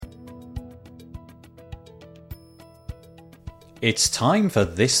It's time for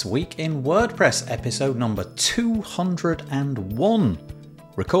This Week in WordPress, episode number 201,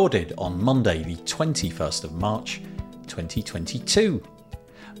 recorded on Monday the 21st of March 2022.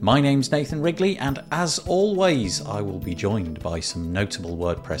 My name's Nathan Wrigley, and as always I will be joined by some notable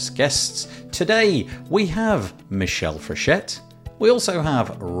WordPress guests. Today we have Michelle Frechette, we also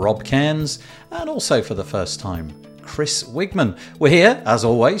have Rob Cairns, and also for the first time Chris Wigman. We're here, as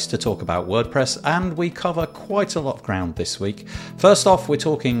always, to talk about WordPress, and we cover quite a lot of ground this week. First off, we're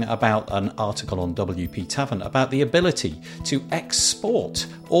talking about an article on WP Tavern about the ability to export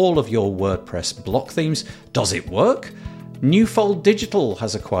all of your WordPress block themes. Does it work? Newfold Digital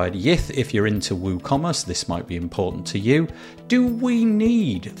has acquired Yith. If you're into WooCommerce, this might be important to you. Do we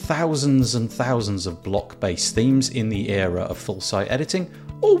need thousands and thousands of block-based themes in the era of full-site editing,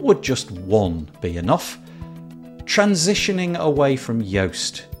 or would just one be enough? Transitioning away from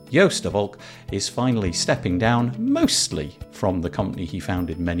Yoast. Joost de Valk is finally stepping down, mostly from the company he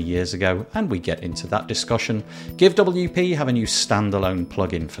founded many years ago, and we get into that discussion. GiveWP have a new standalone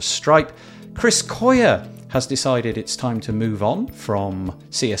plugin for Stripe. Chris Coyier has decided it's time to move on from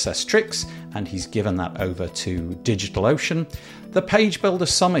CSS Tricks, and he's given that over to DigitalOcean. The Page Builder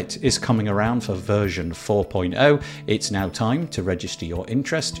Summit is coming around for version 4.0. It's now time to register your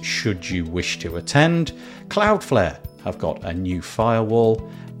interest should you wish to attend. Cloudflare have got a new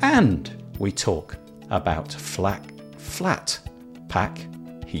firewall, and we talk about flat pack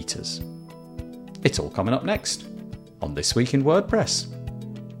heaters. It's all coming up next on This Week in WordPress.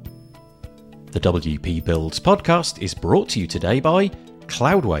 The WP Builds podcast is brought to you today by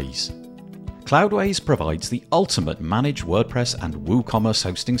Cloudways. Cloudways provides the ultimate managed WordPress and WooCommerce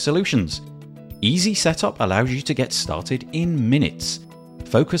hosting solutions. Easy setup allows you to get started in minutes.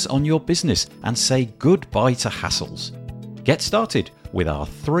 Focus on your business and say goodbye to hassles. Get started with our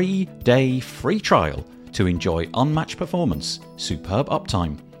 3-day free trial to enjoy unmatched performance, superb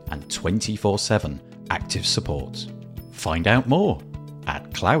uptime, and 24/7 active support. Find out more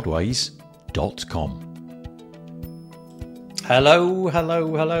at cloudways.com. Hello.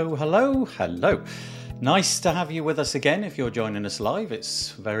 Nice to have you with us again. If you're joining us live,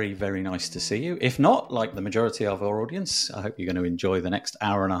 it's very, very nice to see you. If not, like the majority of our audience, I hope you're going to enjoy the next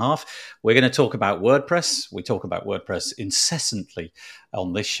hour and a half. We're going to talk about WordPress. We talk about WordPress incessantly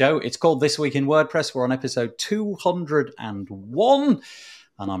on this show. It's called This Week in WordPress. We're on episode 201.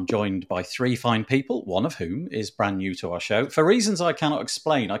 And I'm joined by three fine people, one of whom is brand new to our show. For reasons I cannot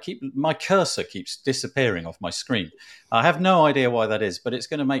explain, my cursor keeps disappearing off my screen. I have no idea why that is, but it's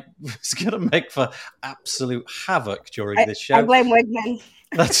going to make for absolute havoc during this show. I blame Wigman.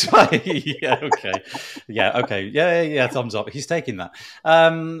 That's right. Yeah. Okay. Thumbs up. He's taking that.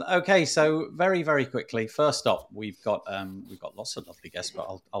 Okay. So very, very quickly. First up, we've got lots of lovely guests, but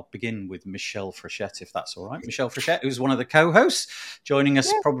I'll begin with Michelle Frechette, if that's all right. Michelle Frechette, who's one of the co-hosts, joining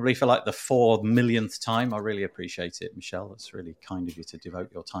us probably for like the 4 millionth time. I really appreciate it, Michelle. That's really kind of you to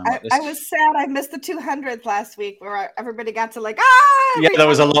devote your time like this. I was sad I missed the 200th last week, where everybody got to there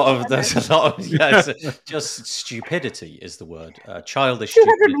was a lot of just stupidity is the word. Childish.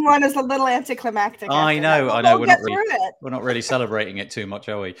 201 is a little anticlimactic. I know. We're not really celebrating it too much,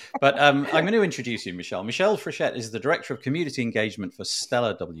 are we? But I'm going to introduce you, Michelle. Michelle Frechette is the Director of Community Engagement for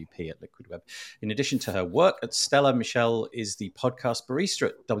Stellar WP at Liquid Web. In addition to her work at Stellar, Michelle is the podcast barista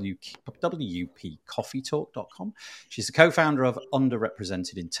at WPCoffeeTalk.com. She's the co-founder of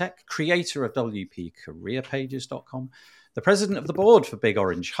Underrepresented in Tech, creator of WPCareerPages.com, the president of the board for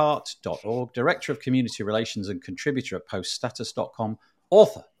BigOrangeHeart.org, director of community relations and contributor at PostStatus.com,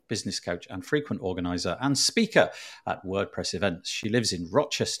 author, business coach, and frequent organizer and speaker at WordPress events. She lives in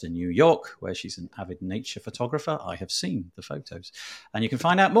Rochester, New York, where she's an avid nature photographer. I have seen the photos. And you can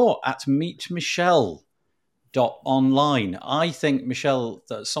find out more at meetmichelle.online. I think, Michelle,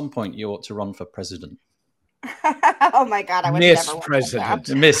 that at some point you ought to run for president. Oh my God, I would Miss never President.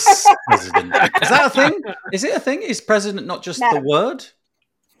 Miss President. Is that a thing? Is it a thing? Is president not just the word?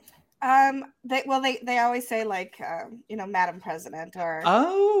 They always say Madam President or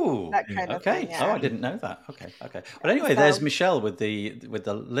that kind of thing. Yeah. Oh, I didn't know that. Okay. But anyway, there's Michelle with the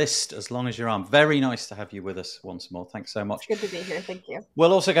list as long as your arm. Very nice to have you with us once more. Thanks so much. It's good to be here. Thank you.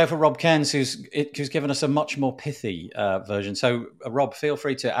 We'll also go for Rob Cairns, who's given us a much more pithy version. So Rob, feel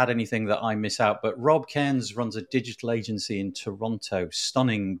free to add anything that I miss out. But Rob Cairns runs a digital agency in Toronto,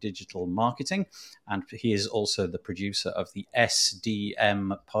 Stunning Digital Marketing, and he is also the producer of the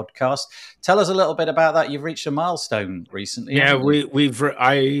SDM podcast. Tell us a little bit about that. You've reached a milestone recently. Yeah,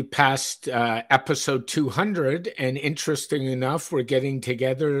 I passed episode 200, and interesting enough, we're getting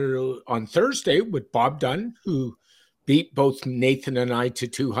together on Thursday with Bob Dunn, who beat both Nathan and I to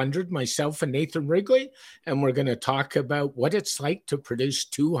 200, myself and Nathan Wrigley. And we're going to talk about what it's like to produce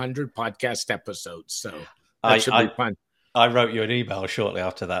 200 podcast episodes. So that should be fun. I wrote you an email shortly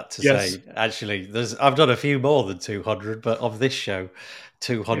after that to say, actually, I've done a few more than 200, but of this show,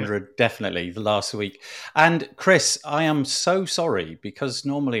 200 definitely the last week. And Chris, I am so sorry, because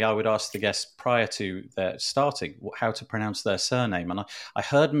normally I would ask the guests prior to their starting how to pronounce their surname. And I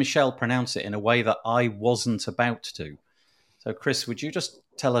heard Michelle pronounce it in a way that I wasn't about to. So Chris, would you just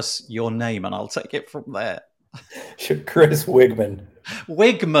tell us your name and I'll take it from there? Sure, Chris Wigman.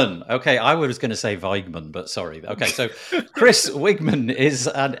 Wigman. Okay, I was going to say Weigman, but sorry. Okay, so Chris Wigman is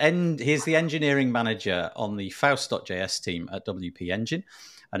he's the engineering manager on the Faust.js team at WP Engine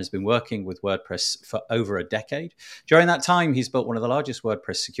and has been working with WordPress for over a decade. During that time, he's built one of the largest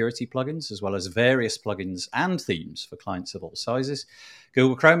WordPress security plugins, as well as various plugins and themes for clients of all sizes,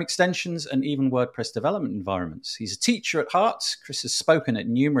 Google Chrome extensions, and even WordPress development environments. He's a teacher at heart. Chris has spoken at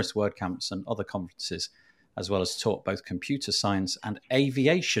numerous WordCamps and other conferences, as well as taught both computer science and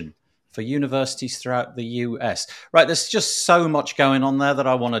aviation for universities throughout the US. Right, there's just so much going on there that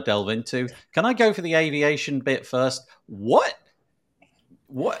I want to delve into. Can I go for the aviation bit first? What?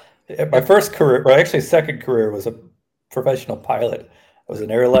 My first career, or actually second career, was a professional pilot. I was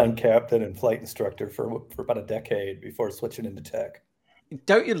an airline captain and flight instructor for about a decade before switching into tech.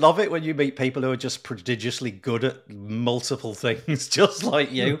 Don't you love it when you meet people who are just prodigiously good at multiple things, just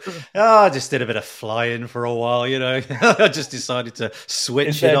like you? I just did a bit of flying for a while, I just decided to switch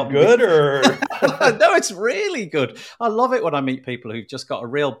Is it up. Is that good or? No, it's really good. I love it when I meet people who've just got a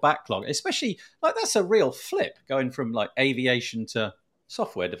real backlog, especially like that's a real flip going from like aviation to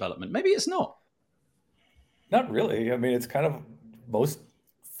software development. Maybe it's not. Not really. I mean, it's kind of most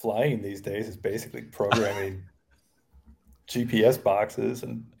flying these days is basically programming GPS boxes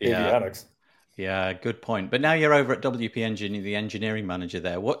and avionics. Yeah, good point. But now you're over at WP Engine, you're the engineering manager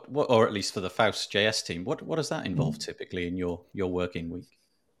there. What, or at least for the Faust.js team, what does that involve typically in your working week?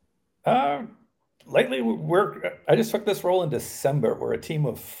 Lately, I just took this role in December. We're a team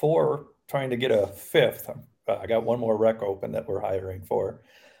of 4 trying to get a 5th. I got one more rec open that we're hiring for,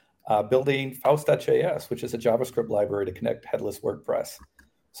 building Faust.js, which is a JavaScript library to connect headless WordPress.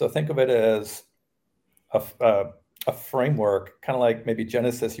 So think of it as a framework, kind of like maybe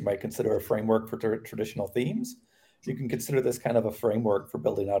Genesis, you might consider a framework for traditional themes. You can consider this kind of a framework for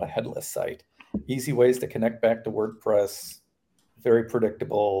building out a headless site. Easy ways to connect back to WordPress, very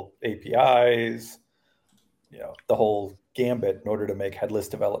predictable APIs, the whole gambit in order to make headless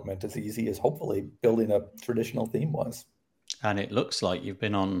development as easy as hopefully building a traditional theme was. And it looks like you've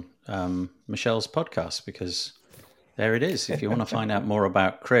been on Michelle's podcast, because there it is. If you want to find out more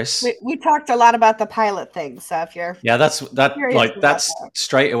about Chris, we talked a lot about the pilot thing. So if you're that's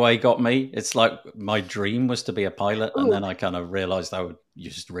straight away got me. It's like my dream was to be a pilot, and then I kind of realized I would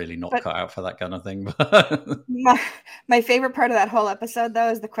just really not cut out for that kind of thing. my favorite part of that whole episode,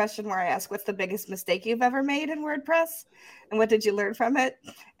 though, is the question where I ask, "What's the biggest mistake you've ever made in WordPress, and what did you learn from it?"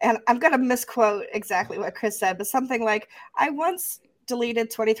 And I'm going to misquote exactly what Chris said, but something like, "I once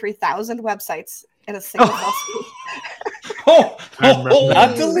deleted 23,000 websites in a single swoop."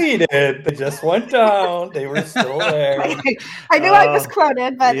 Not deleted. They just went down. They were still there. I knew I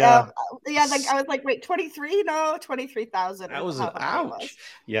misquoted, but I was like, wait, 23? No, 23,000. That was ouch.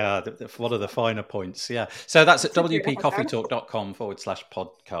 Yeah, one of the finer points. Yeah. So that's at wpcoffeetalk.com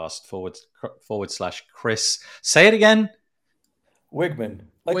 /podcast / Chris. Say it again. Wigman.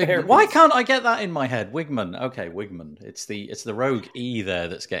 Wigman. Why can't I get that in my head? Wigman. Okay, Wigman. It's the rogue E there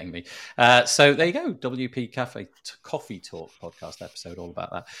that's getting me. So there you go. WP Coffee Talk podcast episode, all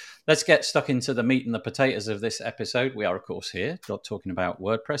about that. Let's get stuck into the meat and the potatoes of this episode. We are, of course, here talking about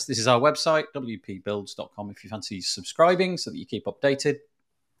WordPress. This is our website, wpbuilds.com. If you fancy subscribing so that you keep updated,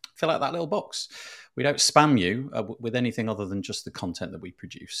 fill out that little box. We don't spam you with anything other than just the content that we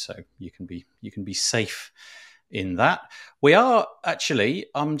produce, so you can be safe in that. We are actually,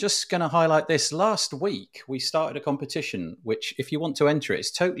 I'm just going to highlight this. Last week, we started a competition, which if you want to enter it,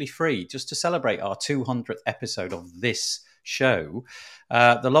 is totally free, just to celebrate our 200th episode of this show.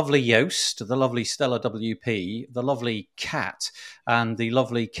 The lovely Yoast, the lovely Stella WP, the lovely Kat, and the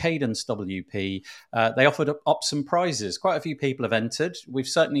lovely Cadence WP, they offered up some prizes. Quite a few people have entered. We've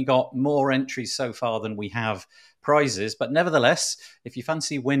certainly got more entries so far than we have prizes, but nevertheless, if you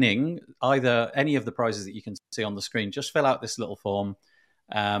fancy winning either any of the prizes that you can see on the screen, just fill out this little form,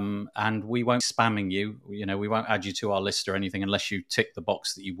 and we won't spamming you. We won't add you to our list or anything unless you tick the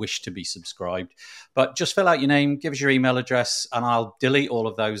box that you wish to be subscribed. But just fill out your name, give us your email address, and I'll delete all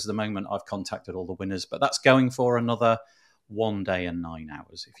of those the moment I've contacted all the winners. But that's going for another 1 day and 9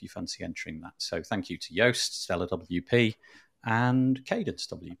 hours if you fancy entering that. So thank you to Yoast, Stella WP, and Cadence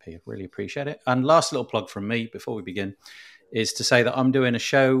WP. I really appreciate it. And last little plug from me before we begin is to say that I'm doing a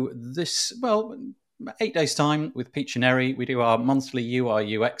show 8 days' time with Peach and Eri. We do our monthly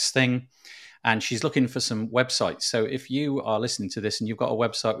UI UX thing, and she's looking for some websites. So if you are listening to this and you've got a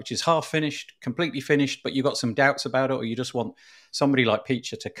website which is half finished, completely finished, but you've got some doubts about it, or you just want somebody like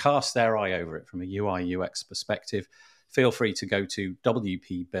Peach to cast their eye over it from a UI UX perspective, feel free to go to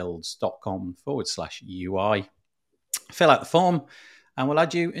wpbuilds.com/UI, fill out the form, and we'll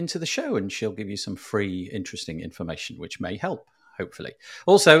add you into the show, and she'll give you some free, interesting information, which may help, hopefully.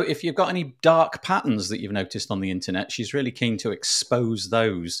 Also, if you've got any dark patterns that you've noticed on the internet, she's really keen to expose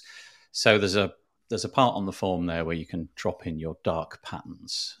those. So there's a part on the form there where you can drop in your dark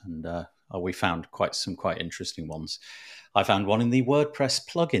patterns, and we found quite interesting ones. I found one in the WordPress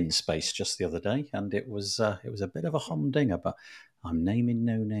plugin space just the other day, and it was a bit of a humdinger, but I'm naming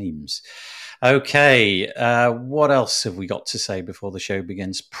no names. Okay, what else have we got to say before the show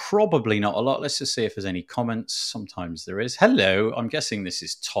begins? Probably not a lot. Let's just see if there's any comments. Sometimes there is. Hello, I'm guessing this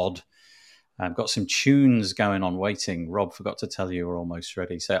is Todd. I've got some tunes going on waiting. Rob forgot to tell you we're almost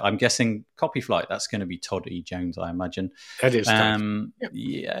ready. So I'm guessing Copy Flight, that's going to be Todd E. Jones, I imagine. That is Todd.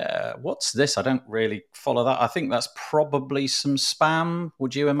 Yeah. What's this? I don't really follow that. I think that's probably some spam.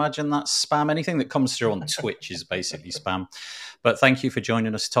 Would you imagine that's spam? Anything that comes through on Twitch is basically spam. But thank you for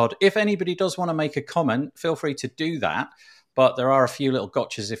joining us, Todd. If anybody does want to make a comment, feel free to do that. But there are a few little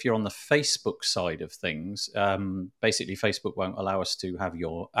gotchas if you're on the Facebook side of things. Basically, Facebook won't allow us to have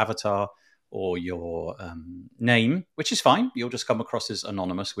your avatar or your name, which is fine. You'll just come across as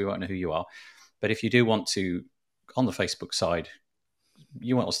anonymous. We won't know who you are. But if you do want to, on the Facebook side,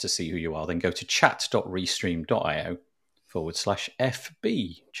 you want us to see who you are, then go to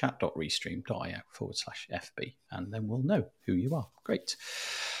chat.restream.io/FB, chat.restream.io/FB, and then we'll know who you are. Great.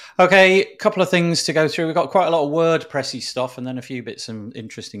 Okay, a couple of things to go through. We've got quite a lot of WordPressy stuff, and then a few bits and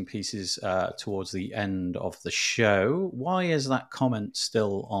interesting pieces towards the end of the show. Why is that comment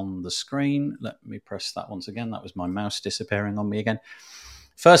still on the screen? Let me press that once again. That was my mouse disappearing on me again.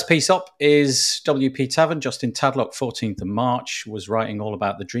 First piece up is WP Tavern. Justin Tadlock, 14th of March, was writing all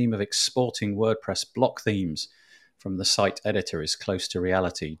about the dream of exporting WordPress block themes from the site editor is close to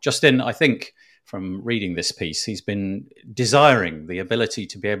reality. Justin, I think from reading this piece, he's been desiring the ability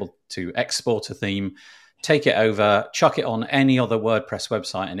to be able to export a theme, take it over, chuck it on any other WordPress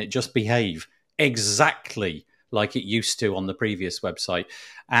website, and it just behave exactly like it used to on the previous website.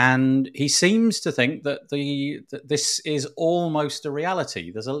 And he seems to think that this is almost a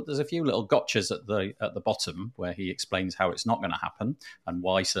reality. There's a few little gotchas at the bottom where he explains how it's not going to happen and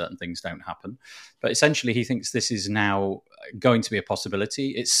why certain things don't happen. But essentially, he thinks this is now going to be a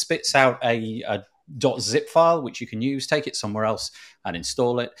possibility. It spits out a .zip file, which you can use, take it somewhere else and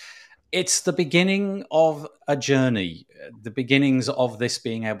install it. It's the beginning of a journey, the beginnings of this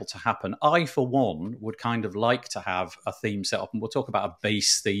being able to happen. I, for one, would kind of like to have a theme set up, and we'll talk about a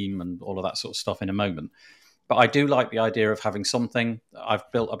base theme and all of that sort of stuff in a moment. But I do like the idea of having something. I've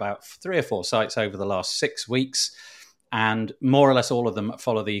built about 3 or 4 sites over the last 6 weeks, and more or less all of them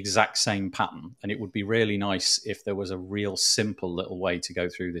follow the exact same pattern. And it would be really nice if there was a real simple little way to go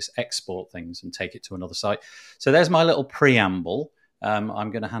through this, export things and take it to another site. So there's my little preamble. I'm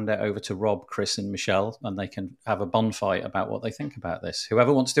going to hand it over to Rob, Chris, and Michelle, and they can have a bonfire about what they think about this.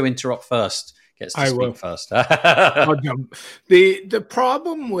 Whoever wants to interrupt first gets to speak first. The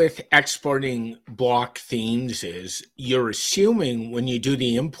problem with exporting block themes is you're assuming when you do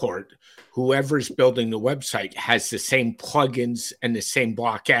the import, whoever's building the website has the same plugins and the same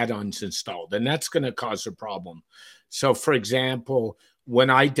block add-ons installed, and that's going to cause a problem. So, for example,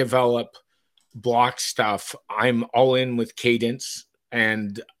 when I develop block stuff, I'm all in with Cadence,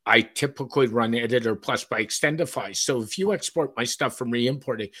 and I typically run Editor Plus by Extendify. So if you export my stuff from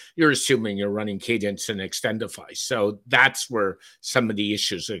re-importing, you're assuming you're running Cadence and Extendify. So that's where some of the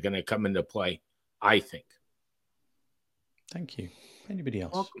issues are going to come into play, I think. Thank you. Anybody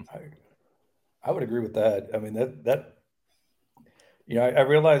else? Welcome. I would agree with that. I mean, that I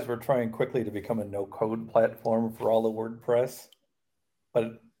realize we're trying quickly to become a no-code platform for all of WordPress,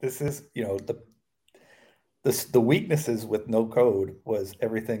 but this is, the weaknesses with no code was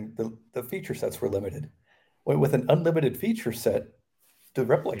everything. The feature sets were limited. With an unlimited feature set, to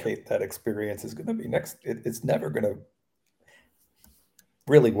replicate that experience is going to be it's never going to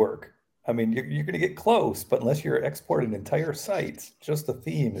really work. I mean, you're going to get close, but unless you're exporting entire sites, just the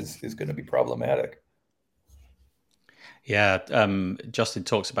theme is going to be problematic. Yeah, Justin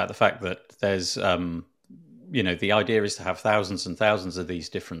talks about the fact that there's the idea is to have thousands and thousands of these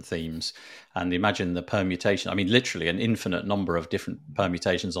different themes, and imagine the permutation. I mean, literally an infinite number of different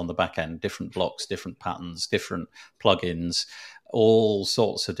permutations on the back end, different blocks, different patterns, different plugins, all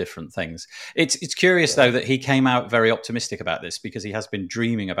sorts of different things. It's curious though that he came out very optimistic about this, because he has been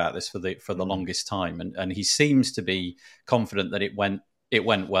dreaming about this for the longest time, and he seems to be confident that it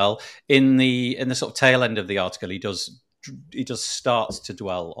went well. In the sort of tail end of the article, he does start to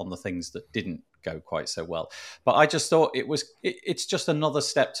dwell on the things that didn't go quite so well. But I just thought it's just another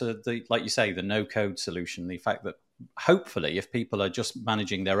step to the, like you say, the no code solution. The fact that hopefully if people are just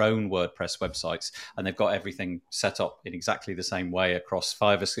managing their own WordPress websites and they've got everything set up in exactly the same way across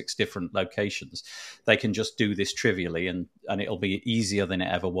 5 or 6 different locations, they can just do this trivially, and it'll be easier than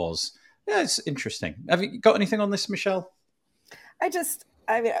it ever was. Yeah, it's interesting. Have you got anything on this, Michelle? I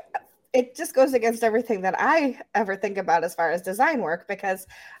mean, it just goes against everything that I ever think about as far as design work, because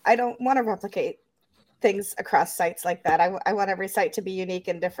I don't want to replicate things across sites like that. I want every site to be unique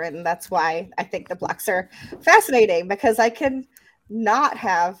and different. And that's why I think the blocks are fascinating, because I can not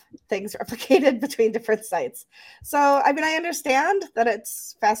have things replicated between different sites. So, I mean, I understand that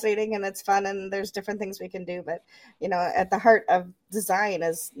it's fascinating and it's fun and there's different things we can do, but at the heart of design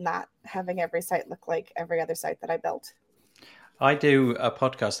is not having every site look like every other site that I built. I do a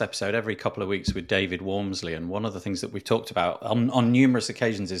podcast episode every couple of weeks with David Wormsley, and one of the things that we've talked about on numerous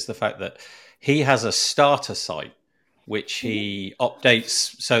occasions is the fact that he has a starter site which he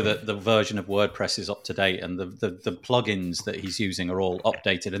updates so that the version of WordPress is up to date and the plugins that he's using are all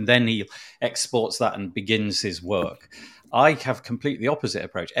updated, and then he exports that and begins his work. I have completely opposite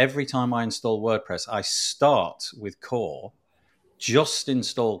approach. Every time I install WordPress, I start with core, just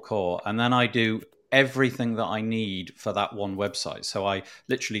install core, and then I do everything that I need for that one website. So I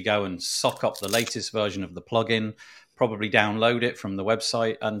literally go and sock up the latest version of the plugin, probably download it from the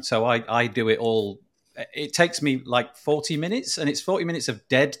website. And so I do it all. It takes me like 40 minutes, and it's 40 minutes of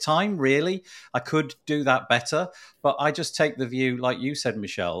dead time, really. I could do that better, but I just take the view, like you said,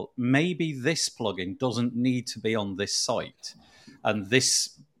 Michelle, maybe this plugin doesn't need to be on this site. And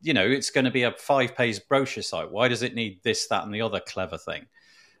this, it's going to be a 5-page brochure site. Why does it need this, that, and the other clever thing?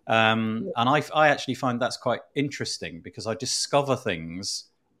 And I actually find that's quite interesting, because I discover things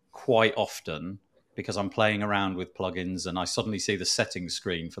quite often because I'm playing around with plugins and I suddenly see the settings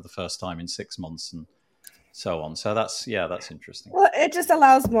screen for the first time in 6 months and so on. So that's interesting. Well, it just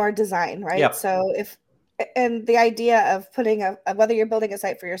allows more design, right? Yep. So and the idea of putting whether you're building a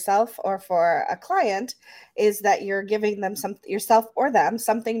site for yourself or for a client is that you're giving them yourself or them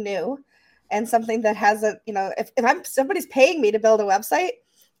something new and something that hasn't, if somebody's paying me to build a website,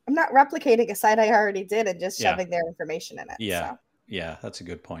 I'm not replicating a site I already did and just shoving their information in it. Yeah, yeah, that's a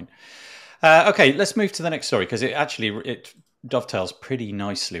good point. Okay, let's move to the next story, because it dovetails pretty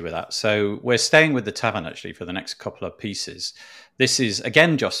nicely with that. So we're staying with the tavern actually for the next couple of pieces. This is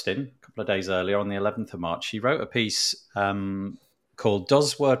again Justin, a couple of days earlier on the 11th of March. He wrote a piece called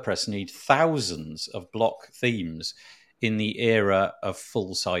 "Does WordPress Need Thousands of Block Themes in the Era of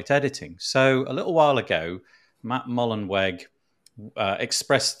Full Site Editing?" So a little while ago, Matt Mullenweg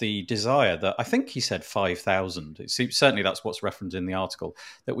expressed the desire that, I think he said 5,000. Certainly that's what's referenced in the article,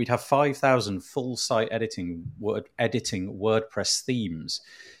 that we'd have 5,000 full site editing WordPress themes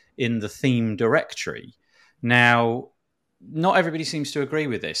in the theme directory. Now, not everybody seems to agree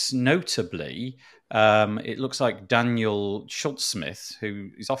with this. Notably, it looks like Daniel Schultzsmith,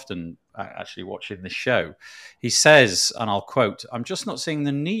 who is often actually watching this show, he says, and I'll quote, "I'm just not seeing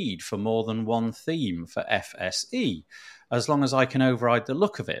the need for more than one theme for FSE, as long as I can override the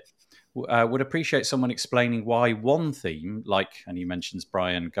look of it. Would appreciate someone explaining why one theme, like," and he mentions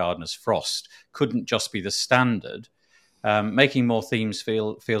Brian Gardner's Frost, "couldn't just be the standard. Making more themes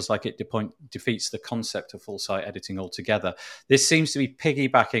feels like it defeats the concept of full site editing altogether." This seems to be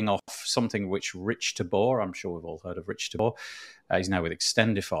piggybacking off something which Rich Tabor, I'm sure we've all heard of Rich Tabor, he's now with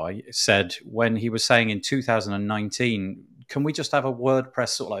Extendify, said when he was saying in 2019, can we just have a WordPress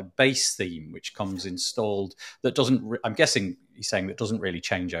sort of like base theme which comes installed that doesn't, I'm guessing he's saying that doesn't really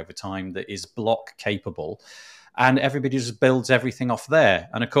change over time, that is block capable, and everybody just builds everything off there.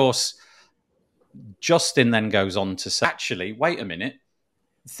 And of course, Justin then goes on to say, actually, wait a minute,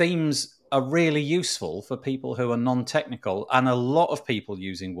 themes are really useful for people who are non-technical, and a lot of people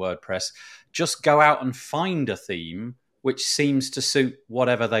using WordPress just go out and find a theme which seems to suit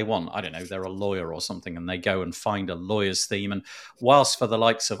whatever they want. I don't know, they're a lawyer or something, and they go and find a lawyer's theme. And whilst for the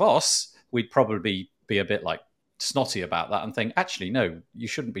likes of us, we'd probably be a bit like snotty about that and think, actually, no, you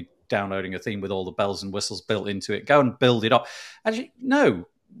shouldn't be downloading a theme with all the bells and whistles built into it. Go and build it up. Actually, no,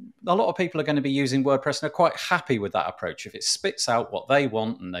 a lot of people are going to be using WordPress and are quite happy with that approach. If it spits out what they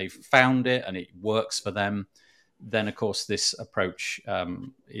want and they've found it and it works for them, then of course this approach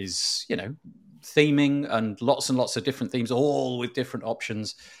is, theming and lots of different themes, all with different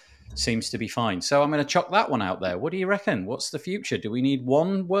options, seems to be fine. So I'm going to chuck that one out there. What do you reckon? What's the future? Do we need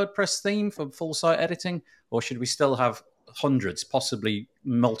one WordPress theme for full site editing, or should we still have hundreds, possibly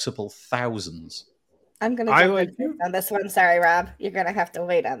multiple thousands? I'm going to jump in on this one. Sorry, Rob. You're going to have to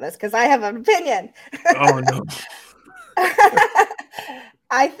wait on this because I have an opinion. Oh, no.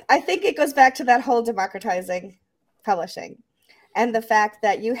 I think it goes back to that whole democratizing publishing and the fact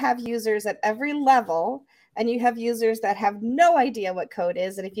that you have users at every level and you have users that have no idea what code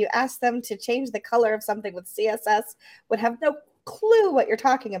is. And if you ask them to change the color of something with CSS, would have no clue what you're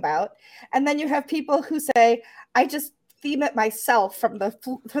talking about. And then you have people who say, I just theme it myself from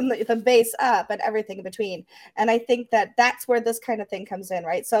the base up and everything in between. And I think that that's where this kind of thing comes in,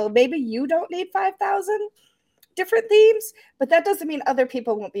 right? So maybe you don't need 5,000 different themes, but that doesn't mean other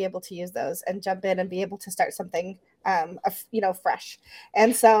people won't be able to use those and jump in and be able to start something fresh.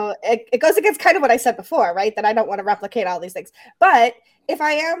 And so it goes against kind of what I said before, right? That I don't want to replicate all these things. But if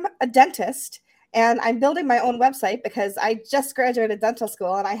I am a dentist and I'm building my own website because I just graduated dental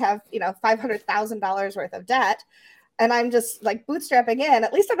school and I have, $500,000 worth of debt, and I'm just like bootstrapping in,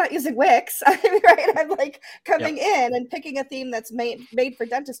 at least I'm not using Wix, right? I'm like coming in and picking a theme that's made for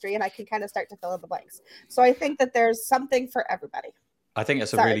dentistry, and I can kind of start to fill in the blanks. So I think that there's something for everybody. I think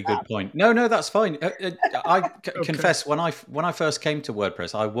that's a really good point. No, that's fine. I confess, when I first came to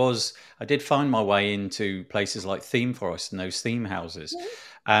WordPress, I did find my way into places like ThemeForest and those theme houses. Mm-hmm.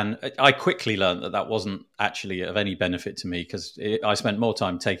 And I quickly learned that wasn't actually of any benefit to me because I spent more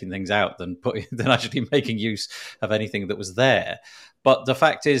time taking things out than actually making use of anything that was there. But the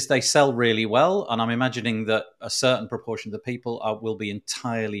fact is they sell really well. And I'm imagining that a certain proportion of the people will be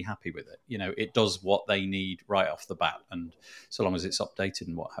entirely happy with it. It does what they need right off the bat. And so long as it's updated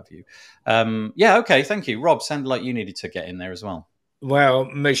and what have you. Okay. Thank you. Rob, sounded like you needed to get in there as well. Well,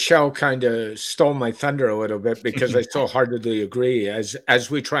 Michelle kind of stole my thunder a little bit because I so heartedly agree.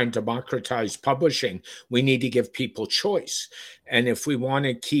 As we try and democratize publishing, we need to give people choice. And if we want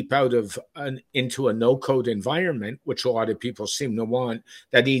to keep out of into a no-code environment, which a lot of people seem to want,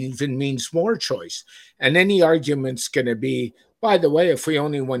 that even means more choice. And any argument's going to be, by the way, if we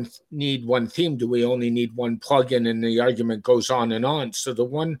only need one theme, do we only need one plugin? And the argument goes on and on. So the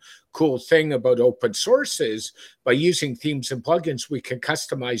one cool thing about open source is by using themes and plugins, we can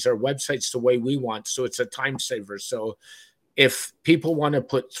customize our websites the way we want. So it's a time saver. So if people want to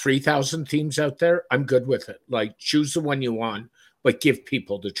put 3,000 themes out there, I'm good with it. Like, choose the one you want, but give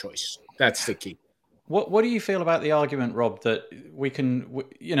people the choice. That's the key. What do you feel about the argument, Rob, that we can,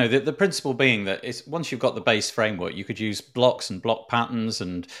 the principle being that it's, once you've got the base framework, you could use blocks and block patterns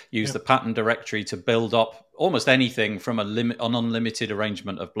and use the pattern directory to build up almost anything from an unlimited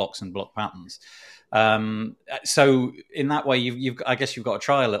arrangement of blocks and block patterns. So in that way, I guess you've got to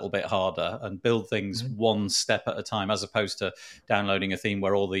try a little bit harder and build things one step at a time, as opposed to downloading a theme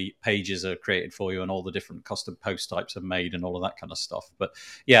where all the pages are created for you and all the different custom post types are made and all of that kind of stuff. But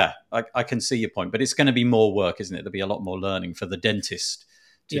yeah, I can see your point, but it's going to be more work, isn't it? There'll be a lot more learning for the dentist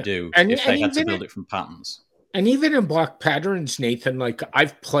to do if they had to build it from patterns. And even in block patterns, Nathan, like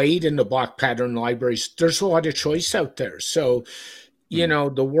I've played in the block pattern libraries, there's a lot of choice out there. So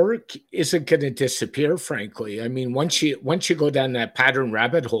the work isn't going to disappear, frankly. I mean, once you go down that pattern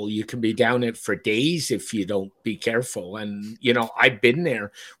rabbit hole, you can be down it for days if you don't be careful. And, I've been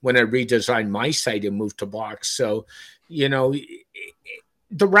there when I redesigned my site and moved to blocks. So,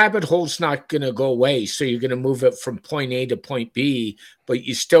 the rabbit hole's not going to go away. So you're going to move it from point A to point B, but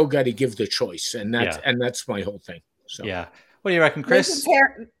you still got to give the choice. And that's my whole thing. So, yeah. What do you reckon, Chris?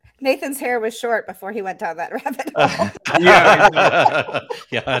 Nathan's hair was short before he went down that rabbit hole. I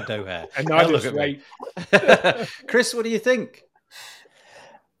had no hair. And not look at me. Chris, what do you think?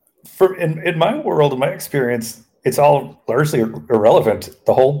 In my world, in my experience, it's all largely irrelevant.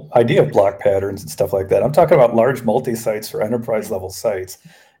 The whole idea of block patterns and stuff like that. I'm talking about large multi-sites or enterprise level sites.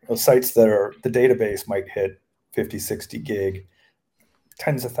 Sites that are, the database might hit 50, 60 gig,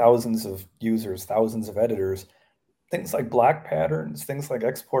 tens of thousands of users, thousands of editors. Things like block patterns, things like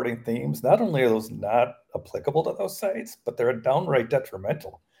exporting themes, not only are those not applicable to those sites, but they're downright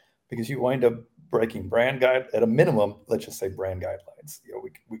detrimental because you wind up breaking brand guide at a minimum. Let's just say brand guidelines.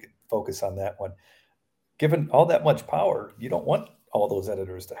 We could focus on that one. Given all that much power, you don't want all those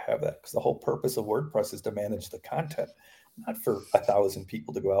editors to have that because the whole purpose of WordPress is to manage the content, not for 1,000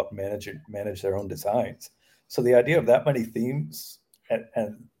 people to go out and manage their own designs. So the idea of that many themes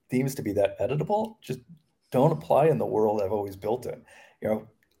and themes to be that editable just don't apply in the world I've always built in.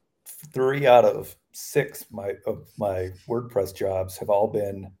 3 out of 6 of my WordPress jobs have all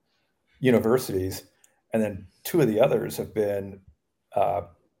been universities, and then 2 of the others have been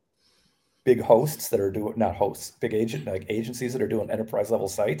big hosts that are doing, not hosts, big agencies that are doing enterprise level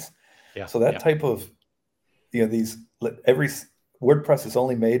sites. Yeah. So that type of, every WordPress is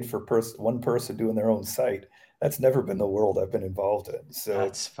only made for one person doing their own site. That's never been the world I've been involved in. So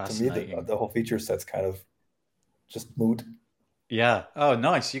that's fascinating. To me, the whole feature set's kind of just moot. Yeah. Oh,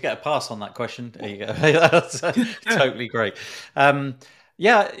 nice. You get a pass on that question. There you go. That's totally great.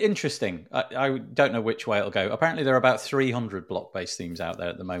 Yeah, interesting. I don't know which way it'll go. Apparently, there are about 300 block-based themes out there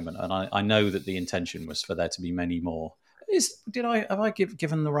at the moment, and I know that the intention was for there to be many more. Have I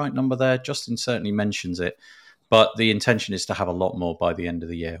given the right number there? Justin certainly mentions it, but the intention is to have a lot more by the end of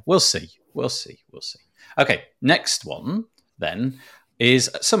the year. We'll see. Okay, next one then is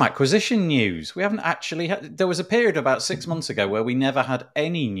some acquisition news. We haven't actually there was a period about 6 months ago where we never had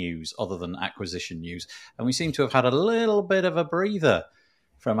any news other than acquisition news, and we seem to have had a little bit of a breather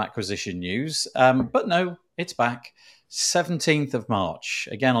from acquisition news. But no, it's back. 17th of March,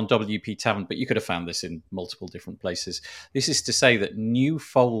 again on WP Tavern, but you could have found this in multiple different places. This is to say that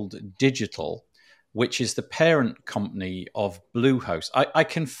Newfold Digital, which is the parent company of Bluehost. I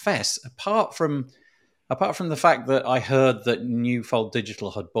confess, apart from the fact that I heard that Newfold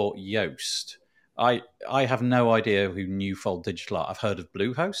Digital had bought Yoast, I have no idea who Newfold Digital are. I've heard of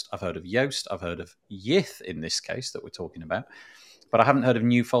Bluehost, I've heard of Yoast, I've heard of Yith in this case that we're talking about, but I haven't heard of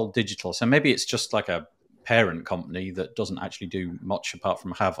Newfold Digital. So maybe it's just like a parent company that doesn't actually do much apart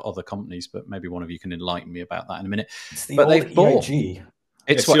from have other companies, but maybe one of you can enlighten me about that in a minute. It's the old EIG.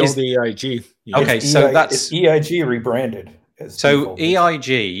 It's the old EIG. Yeah. Okay, so that's EIG rebranded. So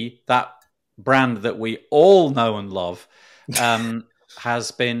EIG, that brand that we all know and love,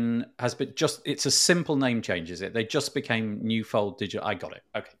 has been just, it's a simple name change, is it? They just became Newfold Digital. I got it.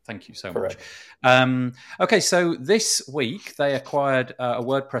 Okay, thank you so much. Okay, so this week they acquired a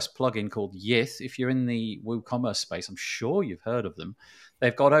WordPress plugin called Yith. If you're in the WooCommerce space, I'm sure you've heard of them.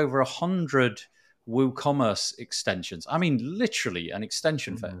 They've got over 100 WooCommerce extensions. I mean, literally an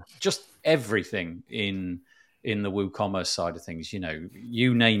extension for just everything in the WooCommerce side of things.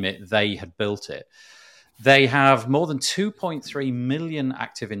 You name it, they had built it. They have more than 2.3 million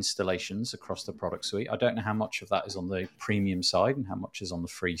active installations across the product suite. I don't know how much of that is on the premium side and how much is on the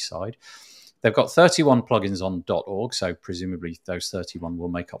free side. They've got 31 plugins on .org, so presumably those 31 will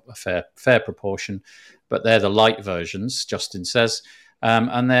make up a fair proportion, but they're the light versions, Justin says.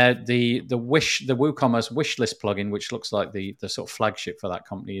 And they're the WooCommerce wishlist plugin, which looks like the sort of flagship for that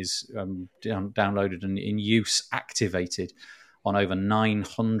company, is downloaded and in use, activated on over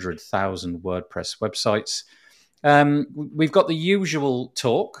 900,000 WordPress websites. We've got the usual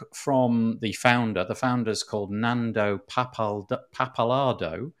talk from the founder. The founder's called Nando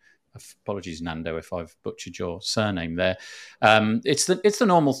Pappalardo. Apologies, Nando, if I've butchered your surname there. It's the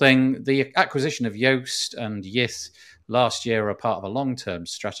normal thing. The acquisition of Yoast and Yith last year are part of a long-term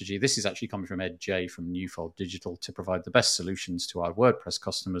strategy. This is actually coming from Ed J from Newfold Digital to provide the best solutions to our WordPress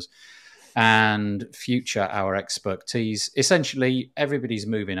customers and future our expertise. Essentially, everybody's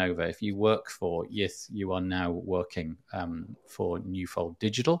moving over. If you work for Yith, you are now working for Newfold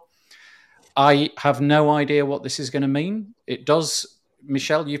Digital. I have no idea what this is going to mean. It does.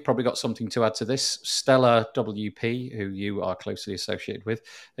 Michelle, you've probably got something to add to this. Stellar WP, who you are closely associated with,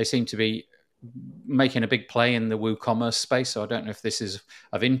 they seem to be making a big play in the WooCommerce space. So I don't know if this is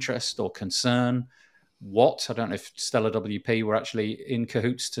of interest or concern. I don't know if Stellar WP were actually in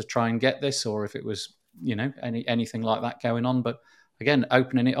cahoots to try and get this, or if it was, anything like that going on. But again,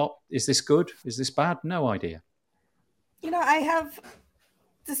 opening it up, is this good? Is this bad? No idea. I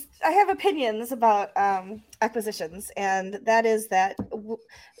have opinions about acquisitions, and that is that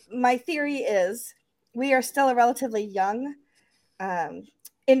my theory is we are still a relatively young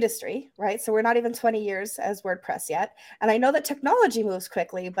industry, right? So we're not even 20 years as WordPress yet. And I know that technology moves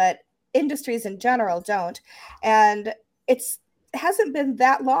quickly, but industries in general don't. And it hasn't been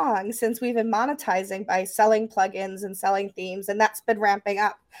that long since we've been monetizing by selling plugins and selling themes, and that's been ramping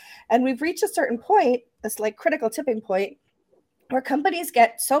up. And we've reached a certain point, this like critical tipping point, where companies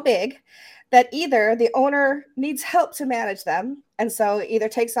get so big that either the owner needs help to manage them, and so either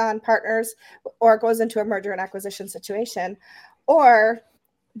takes on partners or goes into a merger and acquisition situation, or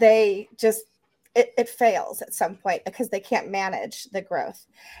they just it fails at some point because they can't manage the growth.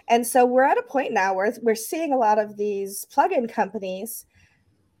 And so we're at a point now where we're seeing a lot of these plugin companies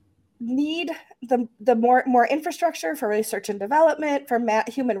need the more infrastructure for research and development, for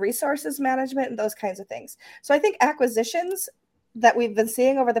human resources management, and those kinds of things. So I think acquisitions that we've been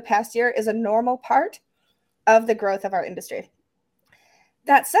seeing over the past year is a normal part of the growth of our industry.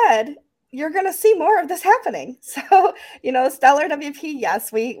 That said, you're going to see more of this happening. So, Stellar WP,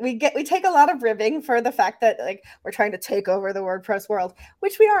 yes, we take a lot of ribbing for the fact that like we're trying to take over the WordPress world,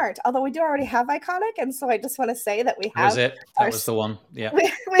 which we aren't. Although we do already have Iconic, and so I just want to say that we have that was the one. Yeah,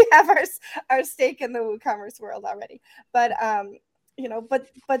 we have our stake in the WooCommerce world already. But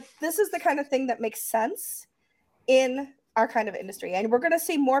but this is the kind of thing that makes sense in our kind of industry, and we're going to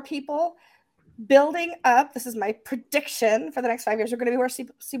see more people building up. This is my prediction for the next 5 years. We're going to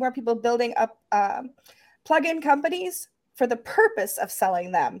see more people building up plugin companies for the purpose of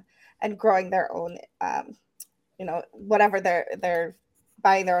selling them and growing their own, whatever they're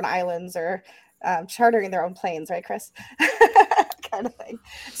buying their own islands or chartering their own planes, right, Chris? Kind of thing.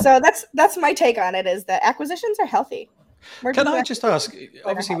 So that's my take on it. Is that acquisitions are healthy. Can I just ask,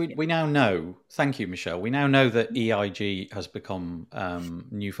 obviously we now know, thank you, Michelle, we now know that EIG has become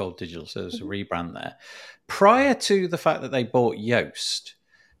Newfold Digital, so there's a rebrand there. Prior to the fact that they bought Yoast,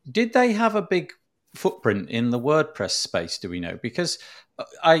 did they have a big footprint in the WordPress space, do we know? Because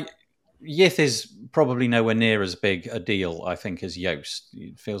Yith is probably nowhere near as big a deal, I think, as Yoast.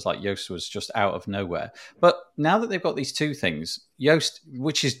 It feels like Yoast was just out of nowhere. But now that they've got these two things, Yoast,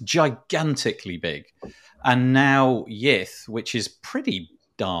 which is gigantically big, and now Yith, which is pretty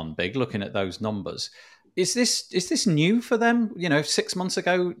darn big, looking at those numbers. Is this new for them? 6 months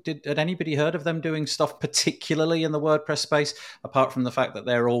ago, had anybody heard of them doing stuff particularly in the WordPress space, apart from the fact that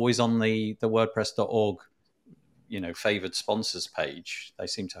they're always on the WordPress.org, favored sponsors page? They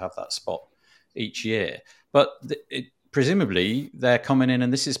seem to have that spot each year. But presumably they're coming in,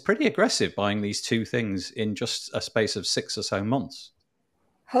 and this is pretty aggressive, buying these two things in just a space of 6 or so months.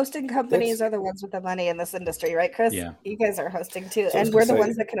 Hosting companies are the ones with the money in this industry, right, Chris? Yeah. You guys are hosting too, and we're the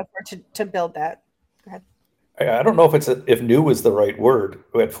ones that can afford to build that. Go ahead. I don't know if new is the right word.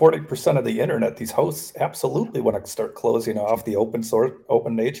 At 40% of the internet, these hosts absolutely want to start closing off the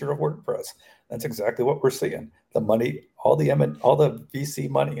open nature of WordPress. That's exactly what we're seeing. The money, all the VC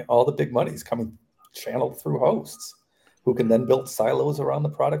money, all the big money is coming channeled through hosts who can then build silos around the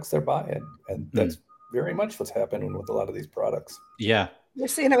products they're buying, and that's very much what's happening with a lot of these products. Yeah. We're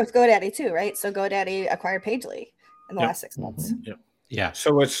seeing it with GoDaddy too, right? So GoDaddy acquired Pagely in the last 6 months. Yep. Yeah.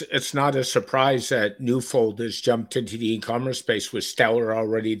 So it's not a surprise that Newfold has jumped into the e-commerce space with Stellar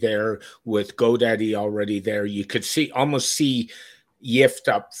already there, with GoDaddy already there. You could almost see Yift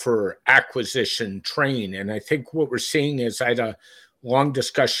up for acquisition train. And I think what we're seeing is I had a long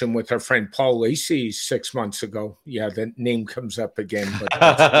discussion with our friend Paul Lacey 6 months ago. Yeah, the name comes up again, but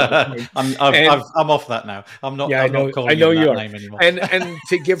I'm off that now. I'm not. Yeah, I'm not calling you that are. name anymore. And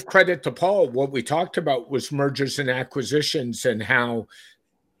to give credit to Paul, what we talked about was mergers and acquisitions, and how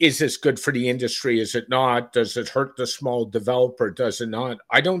is this good for the industry? Is it not? Does it hurt the small developer? Does it not?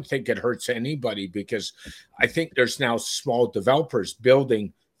 I don't think it hurts anybody, because I think there's now small developers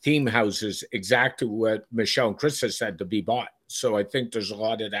building theme houses, exactly what Michelle and Chris has said, to be bought. So I think there's a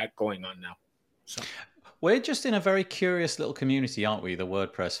lot of that going on now. So we're just in a very curious little community, aren't we, the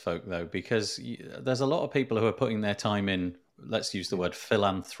WordPress folk, though? Because there's a lot of people who are putting their time in, let's use the word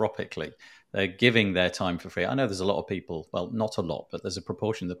philanthropically. They're giving their time for free. I know there's a lot of people, well, not a lot, but there's a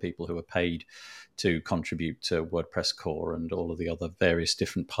proportion of the people who are paid to contribute to WordPress core and all of the other various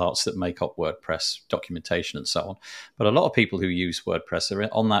different parts that make up WordPress documentation and so on. But a lot of people who use WordPress are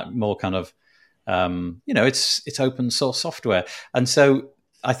on that more kind of, it's open source software. And so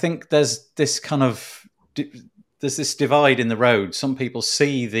I think there's this kind of, there's this divide in the road. Some people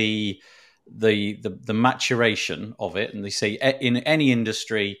see the maturation of it, and they see in any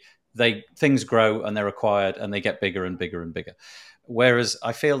industry, things grow and they're acquired and they get bigger and bigger and bigger. Whereas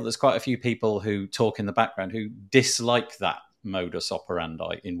I feel there's quite a few people who talk in the background who dislike that modus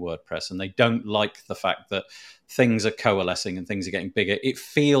operandi in WordPress, and they don't like the fact that things are coalescing and things are getting bigger. It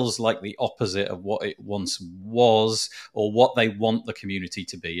feels like the opposite of what it once was, or what they want the community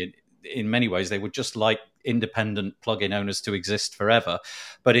to be. In many ways, they would just like independent plugin owners to exist forever.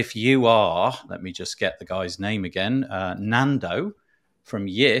 But if you are, let me just get the guy's name again, Nando from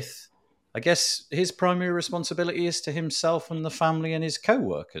Yith, I guess his primary responsibility is to himself and the family and his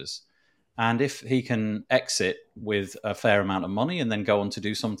co-workers. And if he can exit with a fair amount of money and then go on to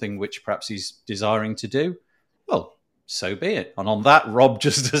do something which perhaps he's desiring to do, well, so be it. And on that, Rob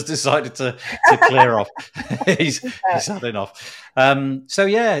just has decided to clear off. he's had enough. So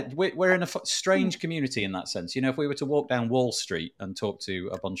yeah, we're in a strange community in that sense. If we were to walk down Wall Street and talk to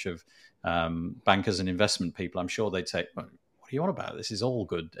a bunch of bankers and investment people, I'm sure they'd say, what are you on about? This is all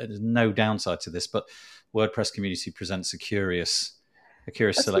good. There's no downside to this. But WordPress community presents a curious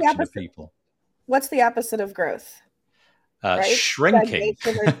selection of people. What's the opposite of growth? Shrinking.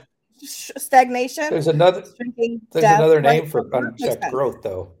 stagnation. There's another name for unchecked growth,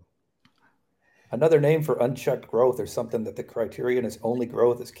 though. Another name for unchecked growth, or something that the criterion is only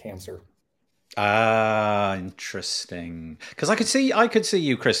growth, is cancer. Ah, interesting. Because I could see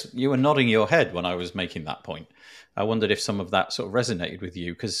you, Chris. You were nodding your head when I was making that point. I wondered if some of that sort of resonated with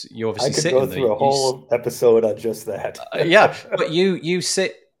you, because you obviously sit. I could go through a whole episode on just that. Yeah, but you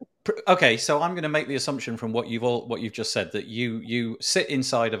sit. Okay, so I'm going to make the assumption from what you've just said, that you sit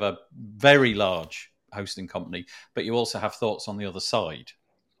inside of a very large hosting company, but you also have thoughts on the other side.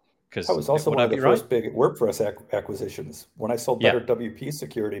 Because I was also one of the first big WordPress acquisitions when I sold Better WP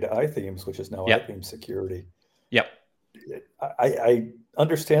Security to iThemes, which is now iThemes Security. Yep. I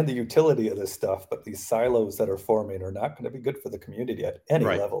understand the utility of this stuff, but these silos that are forming are not going to be good for the community at any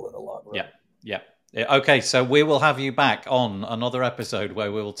level in the long run. Yeah. Okay, so we will have you back on another episode where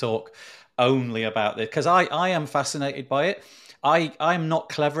we will talk only about this, because I am fascinated by it. I'm not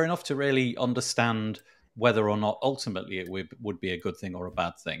clever enough to really understand whether or not ultimately it would be a good thing or a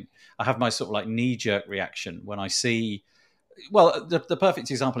bad thing. I have my sort of like knee-jerk reaction when I see, well, the perfect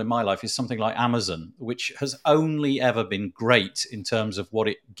example in my life is something like Amazon, which has only ever been great in terms of what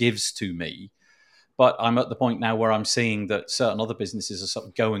it gives to me. But I'm at the point now where I'm seeing that certain other businesses are sort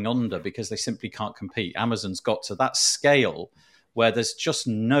of going under because they simply can't compete. Amazon's got to that scale where there's just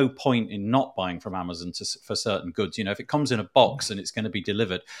no point in not buying from Amazon for certain goods. You know, if it comes in a box and it's going to be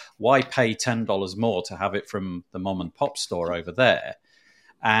delivered, why pay $10 more to have it from the mom and pop store over there?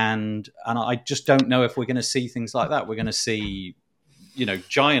 And I just don't know if we're going to see things like that. We're going to see, you know,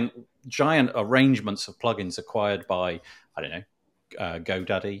 giant arrangements of plugins acquired by, I don't know,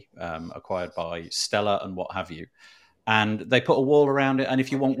 GoDaddy, acquired by Stella and what have you. And they put a wall around it. And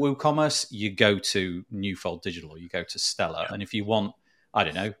if you want WooCommerce, you go to Newfold Digital, you go to Stella. And if you want, I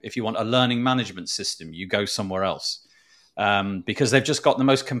don't know, if you want a learning management system, you go somewhere else. Because they've just got the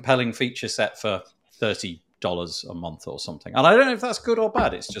most compelling feature set for $30 a month or something. And I don't know if that's good or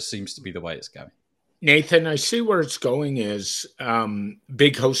bad. It just seems to be the way it's going. Nathan, I see where it's going is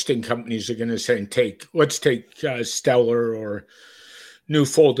big hosting companies are going to say, let's take Stellar or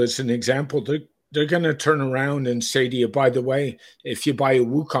Newfold as an example. They're going to turn around and say to you, by the way, if you buy a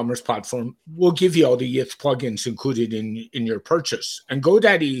WooCommerce platform, we'll give you all the YITH plugins included in your purchase. And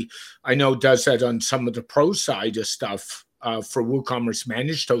GoDaddy, I know, does that on some of the pro side of stuff. For WooCommerce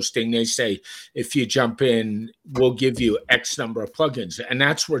managed hosting, they say, if you jump in, we'll give you X number of plugins. And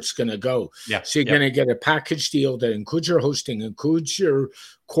that's where it's going to go. Yeah. So you're going to get a package deal that includes your hosting, includes your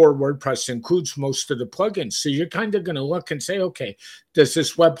core WordPress, includes most of the plugins. So you're kind of going to look and say, okay, does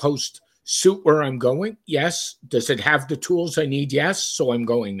this web host suit where I'm going? Yes. Does it have the tools I need? Yes. So I'm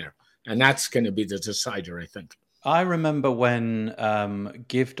going there. And that's going to be the decider, I think. I remember when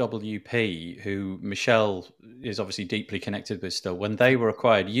GiveWP, who Michelle is obviously deeply connected with still, when they were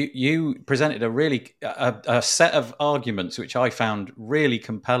acquired, you presented a set of arguments which I found really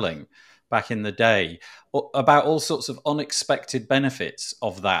compelling back in the day about all sorts of unexpected benefits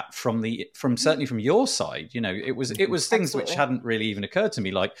of that from certainly from your side. You know, it was things which hadn't really even occurred to me,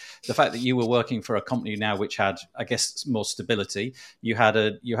 like the fact that you were working for a company now which had, I guess, more stability. You had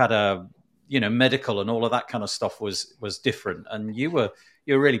a you know, medical and all of that kind of stuff was different, and you were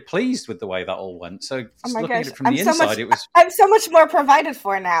really pleased with the way that all went. So looking at it from the inside, it was. I'm so much more provided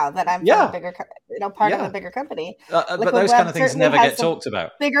for now that I'm from a bigger, part of a bigger company. But those kind of things never get talked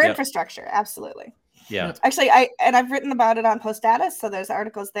about. Bigger infrastructure, absolutely. Yeah. Actually, I've written about it on Post Status, so there's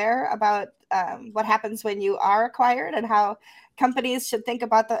articles there about what happens when you are acquired and how companies should think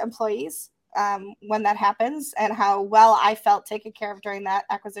about the employees when that happens, and how well I felt taken care of during that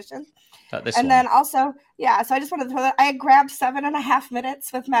acquisition. Then also, so I just wanted to throw that. I grabbed 7.5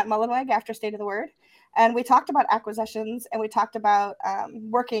 minutes with Matt Mullenweg after State of the Word, and we talked about acquisitions, and we talked about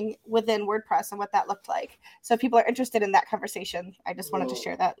working within WordPress and what that looked like. So if people are interested in that conversation, I just wanted to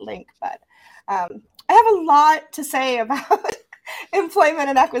share that link. But I have a lot to say about employment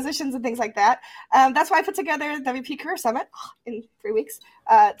and acquisitions and things like that. That's why I put together the WP Career Summit in 3 weeks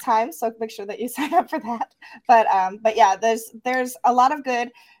time. So make sure that you sign up for that. But yeah, there's a lot of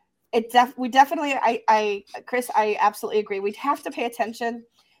good. Chris, I absolutely agree. We'd have to pay attention.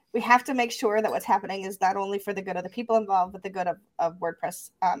 We have to make sure that what's happening is not only for the good of the people involved, but the good of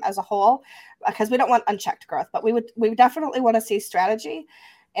WordPress as a whole, because we don't want unchecked growth, but we definitely want to see strategy.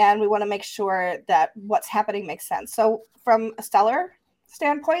 And we want to make sure that what's happening makes sense. So from a Stellar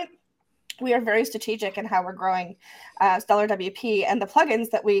standpoint, we are very strategic in how we're growing Stellar WP and the plugins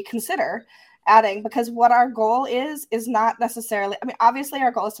that we consider adding, because what our goal is not necessarily, I mean, obviously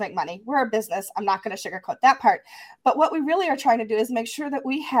our goal is to make money. We're a business. I'm not going to sugarcoat that part. But what we really are trying to do is make sure that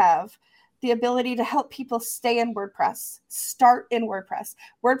we have the ability to help people stay in WordPress, start in WordPress.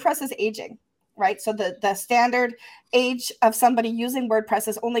 WordPress is aging, right? So the standard age of somebody using WordPress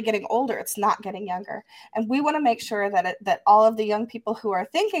is only getting older. It's not getting younger. And we want to make sure that all of the young people who are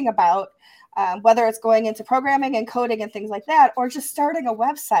thinking about whether it's going into programming and coding and things like that, or just starting a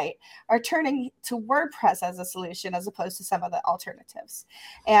website, are turning to WordPress as a solution as opposed to some of the alternatives.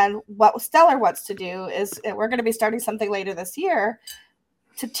 And what Stellar wants to do is, we're going to be starting something later this year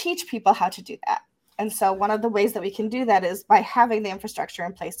to teach people how to do that. And so one of the ways that we can do that is by having the infrastructure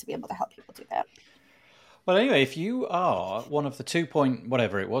in place to be able to help people do that. Well, anyway, if you are one of the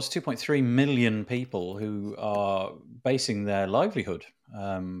 2.3 million people who are basing their livelihood,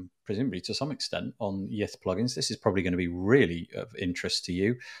 presumably to some extent, on Yith plugins, this is probably going to be really of interest to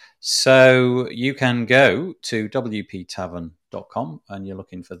you. So you can go to wptavern.com and you're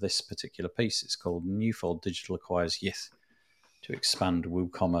looking for this particular piece. It's called Newfold Digital Acquires Yith to expand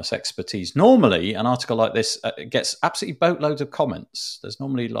WooCommerce expertise. Normally, an article like this gets absolutely boatloads of comments. There's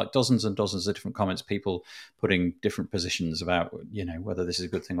normally like dozens and dozens of different comments, people putting different positions about, whether this is a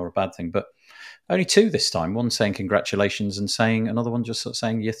good thing or a bad thing. But only 2 this time. One saying congratulations and saying another one just sort of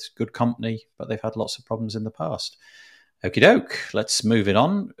saying, yes, good company, but they've had lots of problems in the past. Okie doke. Let's move it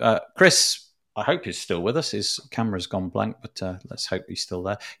on. Chris, I hope he's still with us. His camera's gone blank, but let's hope he's still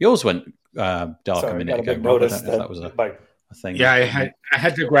there. Yours went dark a minute ago, Rob. I don't know if that was a thing. Yeah, I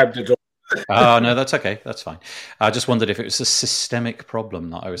had to grab the door. Oh, no, that's okay. That's fine. I just wondered if it was a systemic problem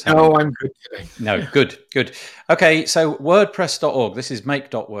that I was having. No, I'm good today. No, good. Okay, so WordPress.org. This is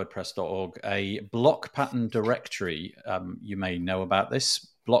make.wordpress.org, a block pattern directory. You may know about this.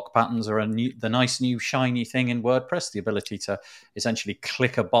 Block patterns are the nice new shiny thing in WordPress, the ability to essentially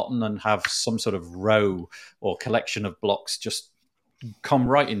click a button and have some sort of row or collection of blocks just come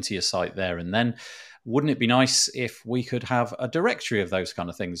right into your site there and then. Wouldn't it be nice if we could have a directory of those kind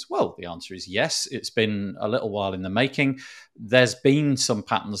of things? Well, the answer is yes. It's been a little while in the making. There's been some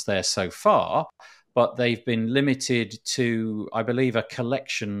patterns there so far, but they've been limited to, I believe, a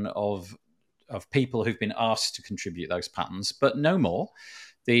collection of people who've been asked to contribute those patterns, but no more.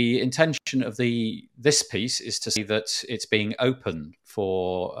 The intention of this piece is to say that it's being open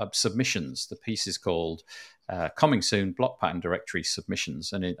for submissions. The piece is called Coming Soon, Block Pattern Directory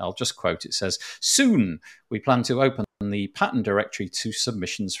Submissions. And I'll just quote, it says, soon we plan to open the pattern directory to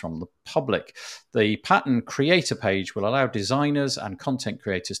submissions from the public. The pattern creator page will allow designers and content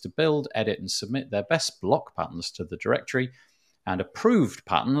creators to build, edit, and submit their best block patterns to the directory. And approved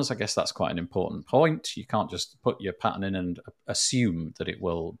patterns, I guess that's quite an important point. You can't just put your pattern in and assume that it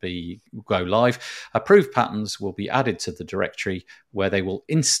will go live. Approved patterns will be added to the directory where they will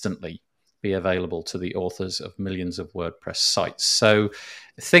instantly be available to the authors of millions of WordPress sites. So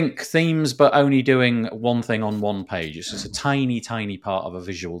think themes, but only doing one thing on one page. It's just a tiny, tiny part of a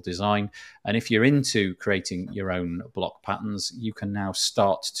visual design. And if you're into creating your own block patterns, you can now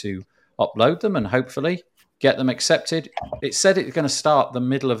start to upload them and hopefully get them accepted. It said it's going to start the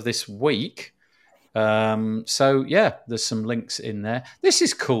middle of this week. So yeah, there's some links in there. This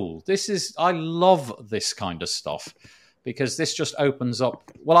is cool. I love this kind of stuff because this just opens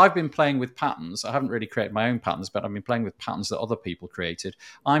up. Well, I've been playing with patterns. I haven't really created my own patterns, but I've been playing with patterns that other people created.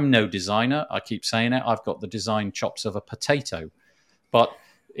 I'm no designer. I keep saying it. I've got the design chops of a potato. But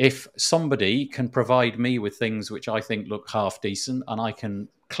if somebody can provide me with things which I think look half decent and I can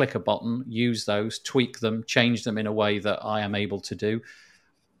click a button, use those, tweak them, change them in a way that I am able to do,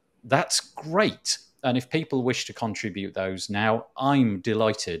 that's great. And if people wish to contribute those now, I'm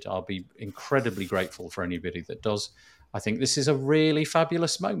delighted. I'll be incredibly grateful for anybody that does. I think this is a really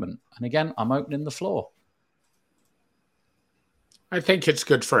fabulous moment. And again, I'm opening the floor. I think it's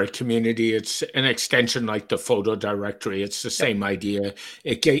good for a community. It's an extension like the photo directory. It's the same idea.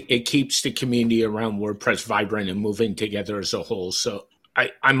 It keeps the community around WordPress vibrant and moving together as a whole. So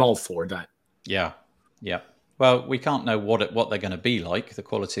I'm all for that. Yeah. Well, we can't know what they're going to be like. The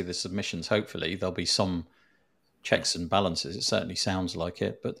quality of the submissions, hopefully, there'll be some checks and balances. It certainly sounds like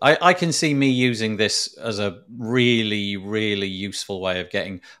it. But I can see me using this as a really, really useful way of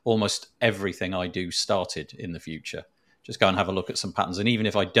getting almost everything I do started in the future. Just go and have a look at some patterns. And even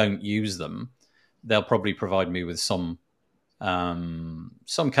if I don't use them, they'll probably provide me with some kind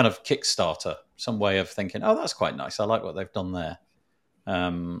of Kickstarter, some way of thinking, oh, that's quite nice. I like what they've done there.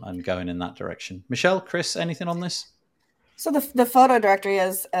 And going in that direction. Michelle, Chris, anything on this? So the photo directory,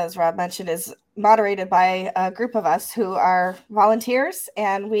 as Rob mentioned, is moderated by a group of us who are volunteers,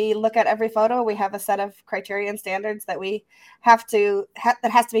 and we look at every photo. We have a set of criteria and standards that we have to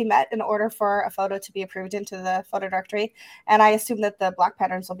that has to be met in order for a photo to be approved into the photo directory. And I assume that the block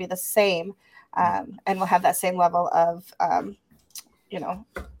patterns will be the same, and we'll have that same level of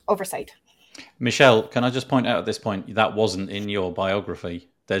oversight. Michelle, can I just point out at this point that wasn't in your biography?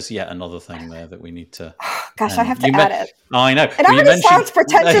 There's yet another thing there that we need to. Gosh, I have to add it. I know. It already sounds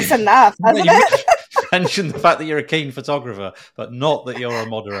pretentious enough, doesn't it? Mentioned the fact that you're a keen photographer, but not that you're a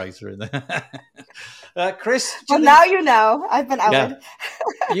moderator in there. Chris? Well, now you know. I've been outed.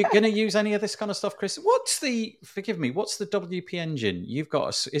 Yeah. You're going to use any of this kind of stuff, Chris? Forgive me, what's the WP engine? You've got,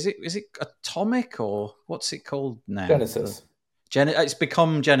 is it Atomic or what's it called now? Genesis. It's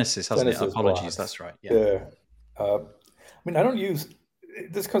become Genesis, hasn't Genesis it? Apologies, blocks. That's right. Yeah. I mean, I don't use,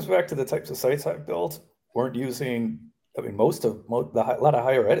 this comes back to the types of sites I've built. Weren't using, a lot of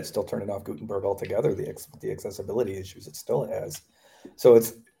higher ed is still turning off Gutenberg altogether, the accessibility issues it still has. So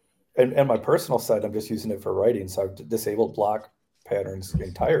it's, and my personal site, I'm just using it for writing. So I've disabled block patterns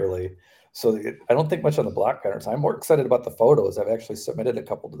entirely. So I don't think much on the block patterns. I'm more excited about the photos. I've actually submitted a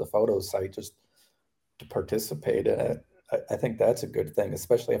couple to the photos site just to participate in it. I think that's a good thing,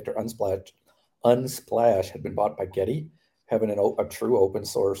 especially after Unsplash had been bought by Getty. Having a true open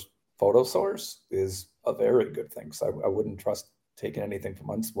source photo source is a very good thing. So I wouldn't trust taking anything from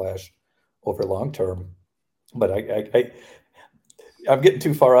Unsplash over long term. But I'm getting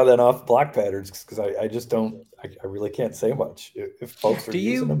too far out off block patterns because I just don't. I really can't say much. If folks are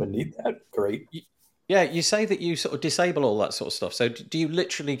using them and need that, great. Yeah, you say that you sort of disable all that sort of stuff. So do you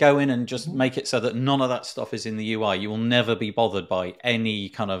literally go in and just make it so that none of that stuff is in the UI? You will never be bothered by any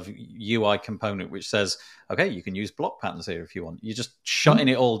kind of UI component which says, okay, you can use block patterns here if you want. You're just shutting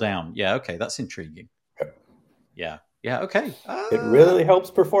it all down. Yeah, okay, that's intriguing. Yeah. Yeah, okay. It really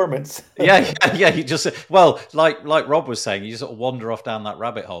helps performance. yeah. You just, well, like Rob was saying, you sort of wander off down that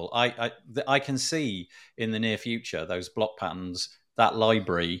rabbit hole. I can see in the near future those block patterns, that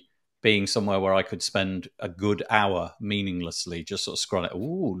library being somewhere where I could spend a good hour meaninglessly just sort of scrolling.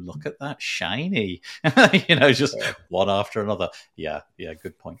 Ooh, look at that shiny. Just one after another. Yeah,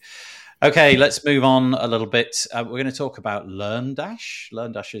 good point. Okay, let's move on a little bit. We're going to talk about LearnDash.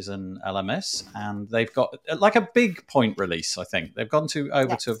 LearnDash is an LMS, and they've got like a big point release, I think. They've gone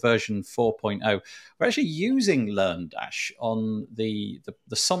over to version 4.0. We're actually using LearnDash on the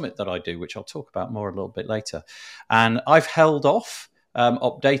summit that I do, which I'll talk about more a little bit later. And I've held off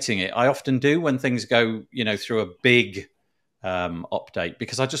updating it. I often do when things go, through a big update,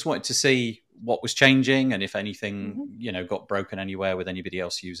 because I just wanted to see what was changing and if anything, got broken anywhere with anybody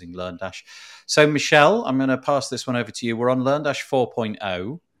else using LearnDash. So, Michelle, I'm going to pass this one over to you. We're on LearnDash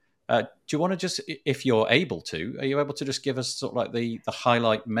 4.0. Do you want to just, if you're able to, are you able to just give us sort of like the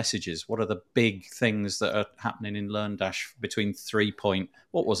highlight messages? What are the big things that are happening in LearnDash between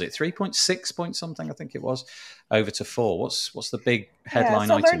 3.6 point something, I think it was, over to 4? What's the big headline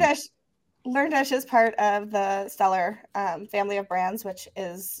item? LearnDash is part of the Stellar family of brands, which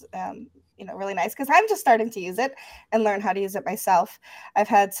is really nice because I'm just starting to use it and learn how to use it myself. I've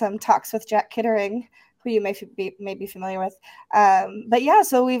had some talks with Jack Kittering, who you may be familiar with. But yeah,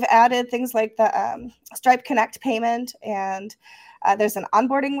 so we've added things like the Stripe Connect payment, and there's an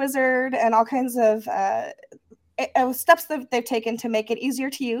onboarding wizard and all kinds of steps that they've taken to make it easier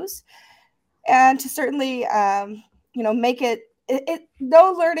to use and to certainly, make it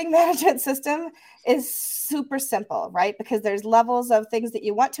no learning management system is super simple, right? Because there's levels of things that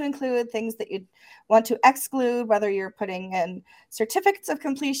you want to include, things that you want to exclude, whether you're putting in certificates of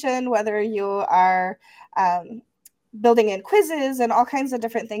completion, whether you are building in quizzes and all kinds of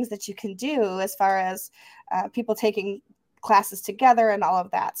different things that you can do as far as people taking classes together and all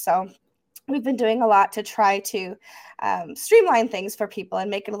of that. So we've been doing a lot to try to streamline things for people and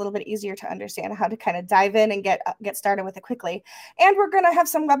make it a little bit easier to understand how to kind of dive in and get started with it quickly. And we're going to have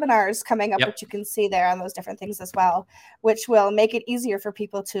some webinars coming up, which you can see there on those different things as well, which will make it easier for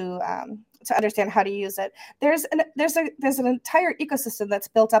people to understand how to use it. There's an entire ecosystem that's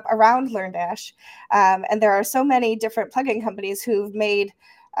built up around LearnDash, and there are so many different plugin companies who've made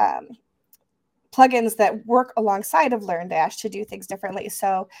plugins that work alongside of LearnDash to do things differently.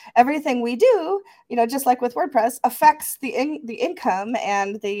 So everything we do, just like with WordPress, affects the income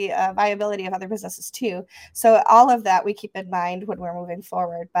and the viability of other businesses too. So all of that we keep in mind when we're moving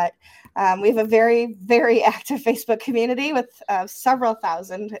forward. But we have a very, very active Facebook community with several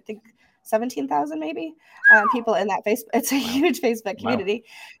thousand, I think 17,000 maybe people in that Facebook. It's a huge Facebook community.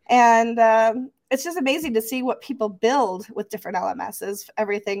 Wow. And it's just amazing to see what people build with different LMSs,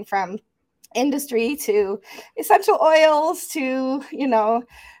 everything from industry to essential oils to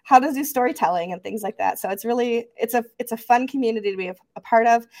how to do storytelling and things like that. So it's a fun community to be a part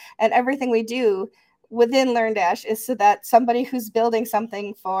of, and everything we do within LearnDash is so that somebody who's building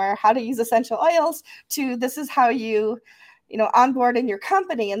something for how to use essential oils to this is how you onboard in your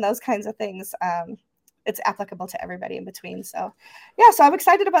company and those kinds of things it's applicable to everybody in between. So yeah, so I'm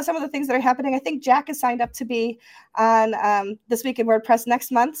excited about some of the things that are happening. I think Jack is signed up to be on This Week in WordPress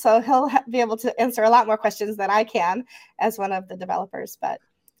next month, so he'll be able to answer a lot more questions than I can as one of the developers, but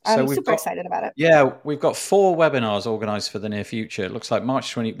I'm super excited about it. Yeah, we've got 4 webinars organized for the near future. It looks like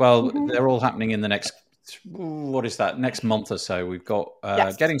March 20. Well, they're all happening in the next, next month or so. We've got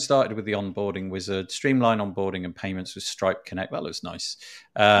getting started with the onboarding wizard, streamline onboarding and payments with Stripe Connect. That looks nice.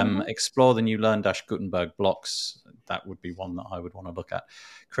 Explore the new Learn-Gutenberg blocks. That would be one that I would want to look at.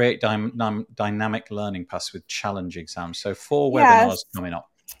 Create dynamic learning paths with challenge exams. So 4 webinars coming up.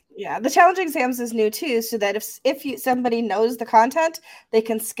 Yeah, the challenge exams is new too, so that if somebody knows the content, they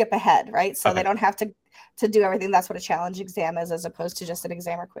can skip ahead, right? So they don't have to do everything. That's what a challenge exam is, as opposed to just an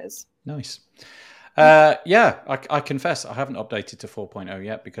exam or quiz. Nice. I confess I haven't updated to 4.0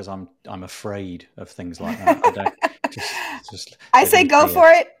 yet because I'm afraid of things like that. I don't I say go for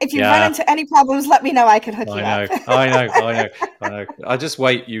it. If you run into any problems, let me know. I can hook you up. I know. I just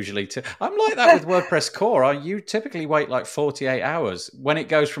wait usually. I'm like that with WordPress core. You typically wait like 48 hours. When it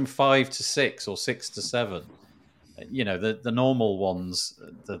goes from 5 to 6 or 6 to 7, you know, the normal ones,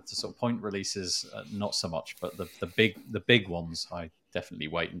 the sort of point releases, not so much, but the big ones, I definitely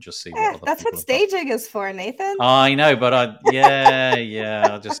wait and just see what other that's what staging is for, Nathan. I know, but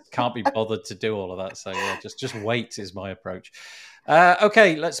I just can't be bothered to do all of that. So yeah, just wait is my approach.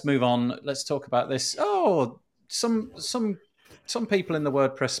 Okay, let's move on. Let's talk about this. Oh, some people in the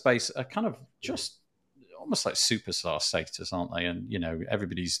WordPress space are kind of just almost like superstar status, aren't they? And you know,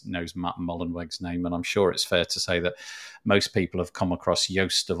 everybody knows Matt Mullenweg's name, and I'm sure it's fair to say that most people have come across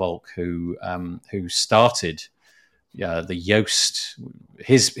Joost de Valk, who started the Yoast.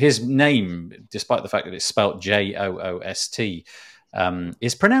 His name, despite the fact that it's spelled Joost,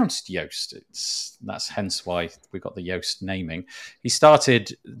 is pronounced Yoast. That's hence why we got the Yoast naming. He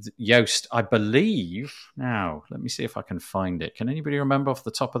started Yoast, I believe. Now, let me see if I can find it. Can anybody remember off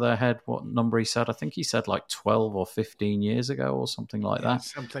the top of their head what number he said? I think he said like 12 or 15 years ago or something like that.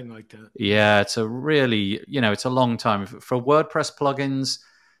 Something like that. Yeah, it's a really, it's a long time. For WordPress plugins,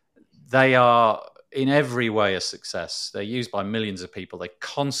 they are in every way a success. They're used by millions of people. They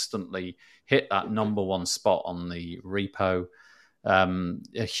constantly hit that number 1 spot on the repo.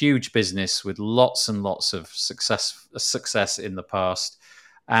 A huge business with lots and lots of success in the past.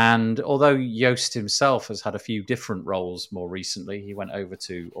 And although Yoast himself has had a few different roles more recently, he went over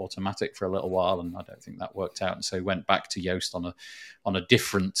to Automatic for a little while, and I don't think that worked out. And so he went back to Yoast on a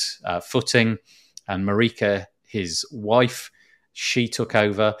different footing. And Marika, his wife, she took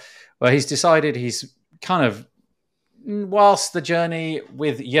over. Well, he's decided he's kind of, whilst the journey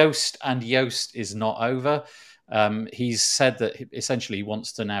with Yoast and Yoast is not over, he's said that essentially he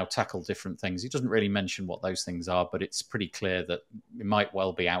wants to now tackle different things. He doesn't really mention what those things are, but it's pretty clear that it might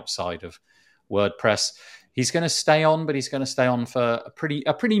well be outside of WordPress. He's going to stay on, but he's going to stay on for a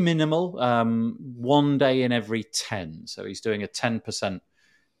pretty minimal 1 day in every 10. So he's doing a 10%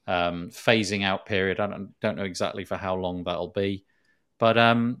 phasing out period. I don't know exactly for how long that'll be. But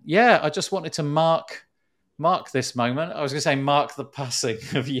I just wanted to mark this moment. I was going to say mark the passing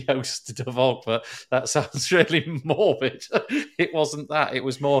of Joost de Valk, but that sounds really morbid. It wasn't that. It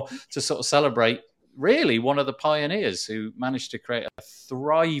was more to sort of celebrate really one of the pioneers who managed to create a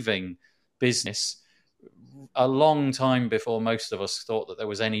thriving business a long time before most of us thought that there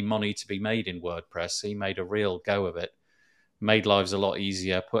was any money to be made in WordPress. He made a real go of it, made lives a lot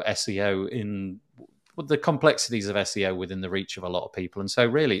easier, put SEO in the complexities of SEO within the reach of a lot of people. And so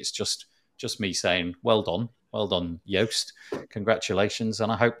really it's just me saying, well done, Joost. Congratulations.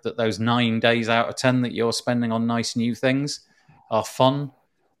 And I hope that those 9 days out of 10 that you're spending on nice new things are fun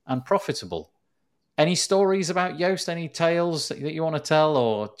and profitable. Any stories about Joost? Any tales that you want to tell,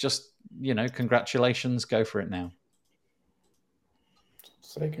 or just, congratulations, go for it now.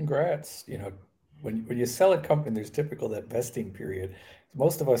 Say congrats. When you sell a company, there's typical that vesting period.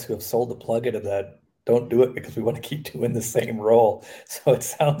 Most of us who have sold a plugin of that don't do it because we want to keep doing the same role. So it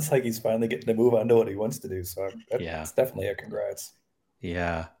sounds like he's finally getting to move on to what he wants to do. So it's definitely a congrats.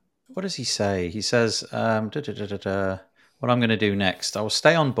 Yeah. What does he say? He says, what I'm going to do next. I will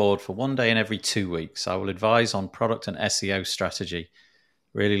stay on board for 1 day in every 2 weeks. I will advise on product and SEO strategy.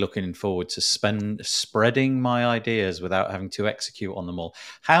 Really looking forward to spreading my ideas without having to execute on them all.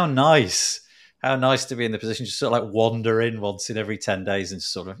 How nice. How nice to be in the position to sort of like wander in once in every 10 days and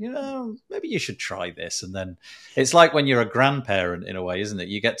sort of, maybe you should try this. And then it's like when you're a grandparent in a way, isn't it?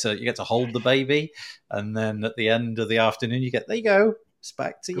 You get to hold the baby, and then at the end of the afternoon, there you go. It's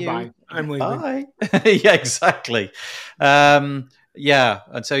back to Goodbye. you. I'm leaving. Bye. Yeah, exactly. And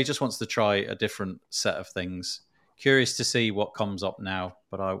so he just wants to try a different set of things. Curious to see what comes up now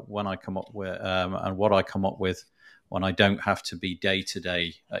but when I come up with and what I come up with when I don't have to be day to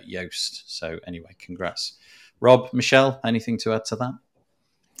day at Yoast. So anyway, congrats, Rob, Michelle. Anything to add to that?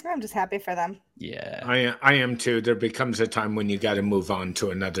 I'm just happy for them. Yeah, I am too. There becomes a time when you got to move on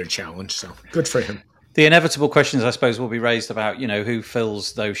to another challenge. So good for him. The inevitable questions, I suppose, will be raised about, who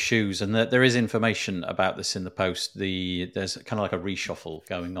fills those shoes, and there is information about this in the post. There's kind of like a reshuffle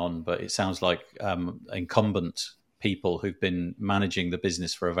going on, but it sounds like incumbent people who've been managing the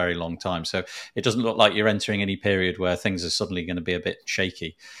business for a very long time. So it doesn't look like you're entering any period where things are suddenly going to be a bit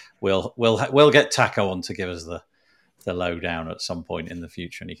shaky. We'll get Taco on to give us the lowdown at some point in the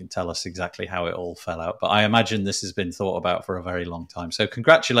future, and he can tell us exactly how it all fell out. But I imagine this has been thought about for a very long time. So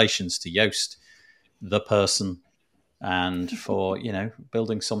congratulations to Yoast, the person, and for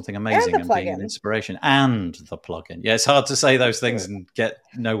building something amazing and being an inspiration, and the plugin. Yeah, it's hard to say those things and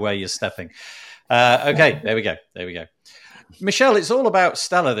know where you're stepping. Okay, there we go. Michelle, it's all about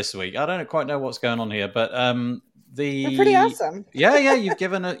Stella this week. I don't quite know what's going on here, but they're pretty awesome. yeah, you've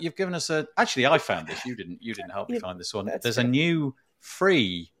given us a. Actually, I found this. You didn't help me find this one. There's a new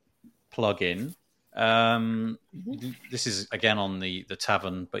free plugin. This is again on the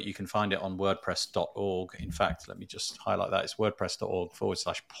tavern, but you can find it on WordPress.org. In fact, let me just highlight that. It's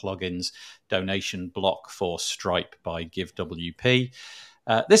WordPress.org/plugins donation block for Stripe by GiveWP.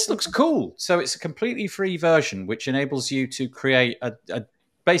 This looks cool. So it's a completely free version, which enables you to create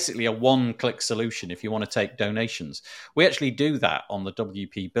basically a one-click solution if you want to take donations. We actually do that on the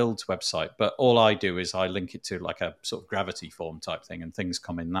WP Builds website, but all I do is I link it to like a sort of gravity form type thing, and things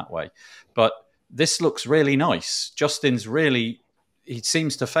come in that way. But this looks really nice. Justin's he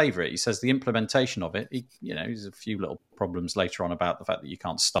seems to favor it. He says the implementation of it, there's a few little problems later on about the fact that you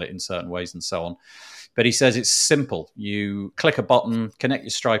can't style it in certain ways and so on. But he says it's simple. You click a button, connect your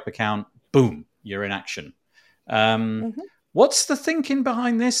Stripe account, boom, you're in action. What's the thinking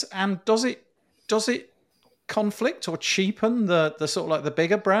behind this? And does it conflict or cheapen the sort of like the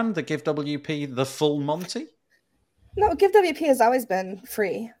bigger brand, the GiveWP, the full Monty? No, GiveWP has always been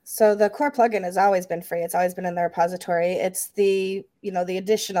free. So the core plugin has always been free. It's always been in the repository. It's the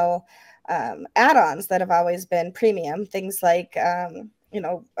additional add-ons that have always been premium. Things like,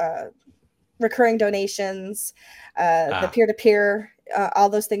 recurring donations, the peer-to-peer, all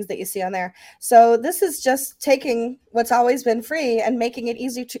those things that you see on there. So this is just taking what's always been free and making it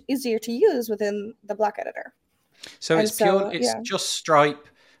easier to use within the block editor. So it's just Stripe.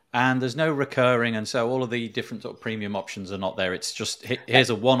 And there's no recurring, and so all of the different sort of premium options are not there. It's just here's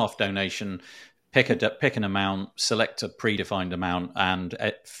a one-off donation, pick an amount, select a predefined amount, and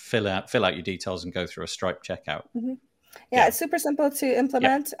fill out your details and go through a Stripe checkout. Mm-hmm. Yeah, it's super simple to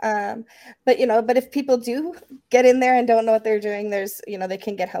implement. But if people do get in there and don't know what they're doing, there's they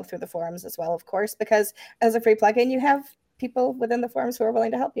can get help through the forums as well, of course, because as a free plugin, you have people within the forums who are willing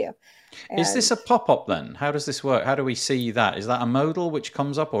to help you. Is this a pop-up then? How does this work? How do we see that? Is that a modal which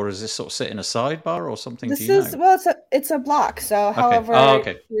comes up, or is this sort of sit in a sidebar or something? It's a block. So however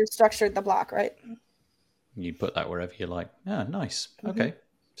you're structured the block, right? You put that wherever you like. Yeah, nice. Mm-hmm. Okay.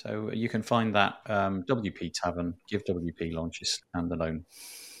 So you can find that WP Tavern, GiveWP launches standalone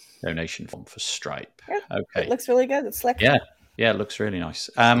donation form for Stripe. Yeah, okay. It looks really good. It's slick. Yeah, it looks really nice.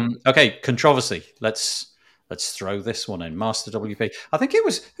 Okay, controversy. Let's throw this one in. Master WP. I think who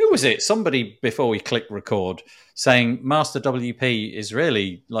was it? Somebody before we click record saying Master WP is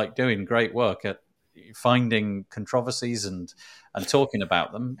really like doing great work at finding controversies and talking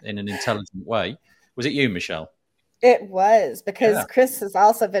about them in an intelligent way. Was it you, Michelle? It was, because Chris has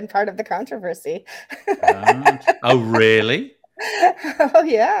also been part of the controversy. Oh, really? Oh,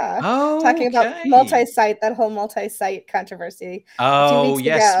 yeah. Oh, talking about that whole multi-site controversy. Oh,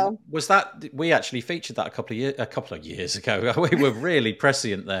 yes. Ago. Was that we actually featured that a couple of years ago? We were really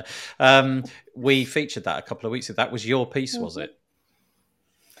prescient there. We featured that a couple of weeks ago. That was your piece, was it?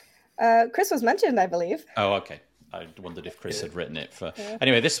 Chris was mentioned, I believe. Oh, okay. I wondered if Chris had written it for.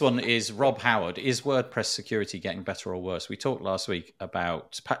 Anyway, this one is Rob Howard. Is WordPress security getting better or worse? We talked last week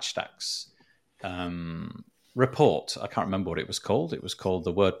about PatchStack's report. I can't remember what it was called. It was called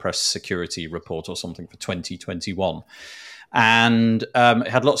the WordPress Security Report or something for 2021. And it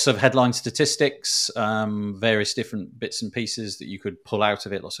had lots of headline statistics, various different bits and pieces that you could pull out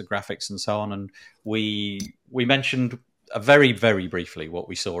of it, lots of graphics and so on. And we mentioned very, very briefly what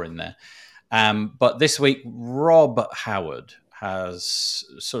we saw in there. But this week, Rob Howard has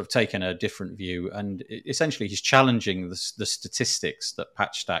sort of taken a different view, and essentially he's challenging the statistics that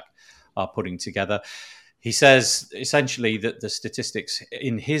PatchStack are putting together. He says essentially that the statistics,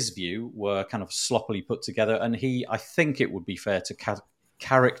 in his view, were kind of sloppily put together, and I think it would be fair to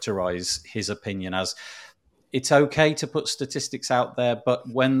characterize his opinion as it's okay to put statistics out there, but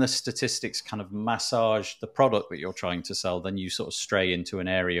when the statistics kind of massage the product that you're trying to sell, then you sort of stray into an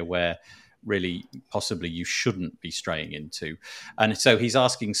area where really possibly you shouldn't be straying into. And so he's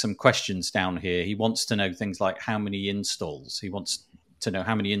asking some questions down here. He wants to know things like how many installs. He wants to know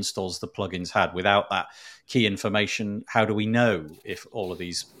how many installs the plugins had. Without that key information, how do we know if all of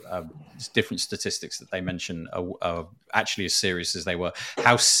these different statistics that they mention are actually as serious as they were?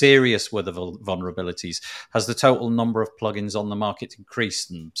 How serious were the vulnerabilities? Has the total number of plugins on the market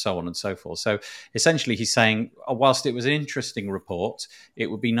increased, and so on and so forth? So essentially he's saying, whilst it was an interesting report,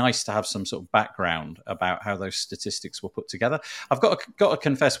 it would be nice to have some sort of background about how those statistics were put together. I've got to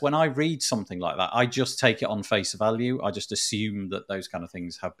confess, when I read something like that, I just take it on face value. I just assume that those kind of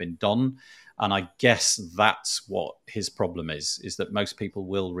things have been done. And I guess that's what his problem is that most people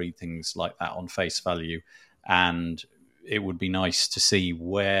will read things like that on face value. And it would be nice to see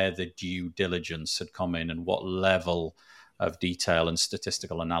where the due diligence had come in and what level of detail and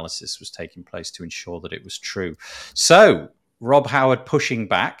statistical analysis was taking place to ensure that it was true. So, Rob Howard pushing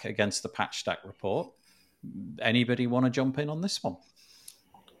back against the Patch Stack report. Anybody want to jump in on this one?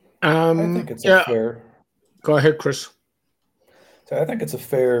 I think it's a fair... Go ahead, Chris. So I think it's a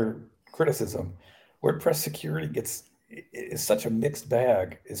fair criticism. WordPress security is such a mixed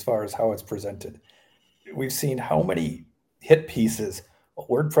bag as far as how it's presented. We've seen how many hit pieces.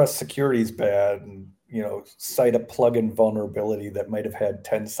 WordPress security is bad, and cite a plugin vulnerability that might have had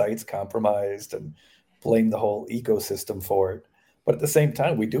 10 sites compromised and blame the whole ecosystem for it. But at the same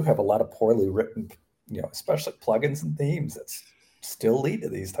time, we do have a lot of poorly written, especially plugins and themes that still lead to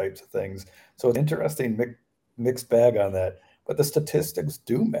these types of things. So it's an interesting mixed bag on that. But the statistics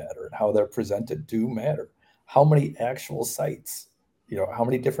do matter, and how they're presented do matter. How many actual sites, how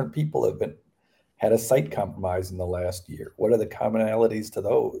many different people have had a site compromised in the last year? What are the commonalities to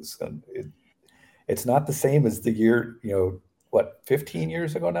those? And it's not the same as the year, 15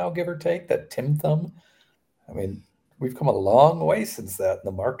 years ago now, give or take, that Tim Thumb. I mean, we've come a long way since that. And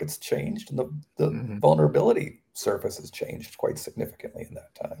the market's changed, and the vulnerability surface has changed quite significantly in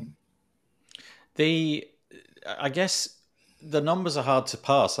that time. I guess the numbers are hard to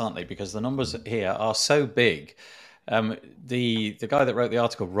pass, aren't they? Because the numbers here are so big. The guy that wrote the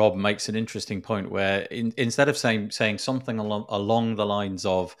article, Rob, makes an interesting point where instead of saying something along the lines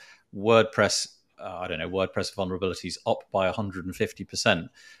of WordPress, WordPress vulnerabilities up by 150%,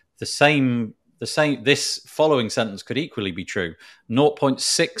 this following sentence could equally be true.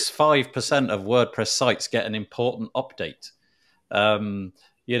 0.65% of WordPress sites get an important update. The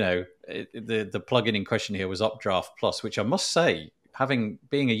plugin in question here was Updraft Plus, which I must say,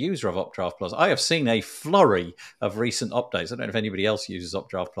 being a user of Updraft Plus, I have seen a flurry of recent updates. I don't know if anybody else uses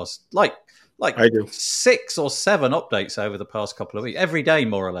Updraft Plus, like I do. 6 or 7 updates over the past couple of weeks. Every day,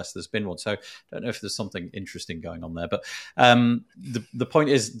 more or less, there's been one. So I don't know if there's something interesting going on there. But the point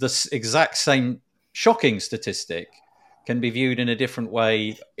is, the exact same shocking statistic can be viewed in a different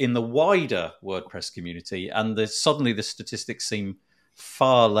way in the wider WordPress community, and suddenly the statistics seem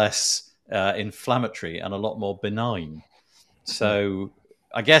far less inflammatory and a lot more benign. So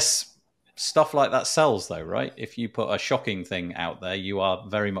I guess stuff like that sells, though, right? If you put a shocking thing out there, you are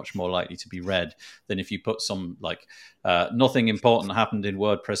very much more likely to be read than if you put some nothing important happened in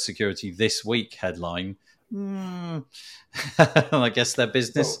WordPress security this week headline. I guess their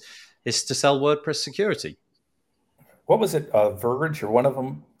business is to sell WordPress security. What was it? Verge or one of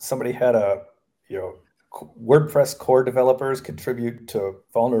them? Somebody had WordPress core developers contribute to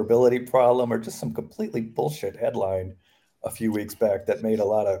vulnerability problem, or just some completely bullshit headline a few weeks back that made a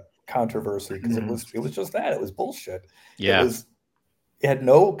lot of controversy because it was just that. It was bullshit. Yeah. It had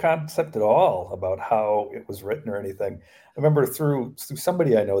no concept at all about how it was written or anything. I remember through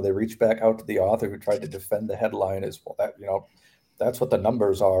somebody I know, they reached back out to the author who tried to defend the headline as well. That, that's what the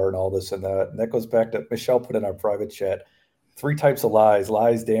numbers are and all this and that. And that goes back to Michelle put in our private chat. 3 types of lies,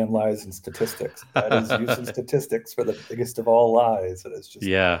 damn lies, and statistics. That is using statistics for the biggest of all lies. And it's just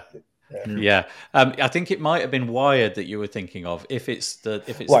I think it might have been Wired that you were thinking of. If it's Wired,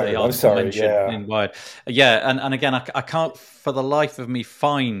 the article mentioned in Wired, and again, I can't for the life of me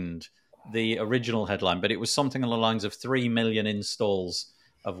find the original headline, but it was something along the lines of 3 million installs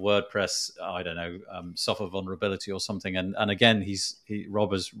of WordPress, suffer vulnerability or something. And again,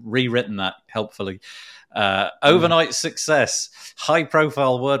 Rob has rewritten that helpfully. Overnight success,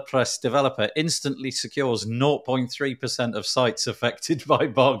 high-profile WordPress developer instantly secures 0.3% of sites affected by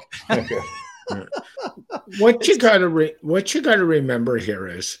bug. What you got to remember here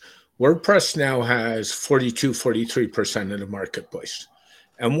is WordPress now has 43% of the marketplace.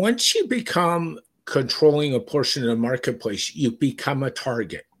 And once you become controlling a portion of the marketplace, you become a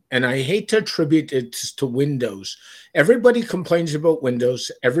target. and I hate to attribute it to Windows. Everybody complains about Windows.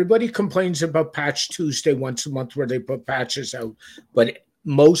 Everybody complains about Patch Tuesday once a month where they put patches out, but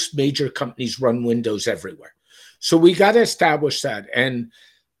most major companies run Windows everywhere. So we got to establish that. And,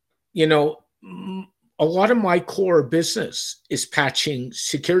 you know, a lot of my core business is patching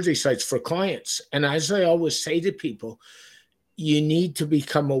security sites for clients. And as I always say to people, you need to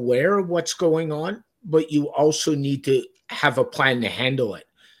become aware of what's going on, but you also need to have a plan to handle it.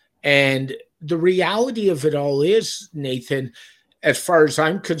 And the reality of it all is, Nathan, as far as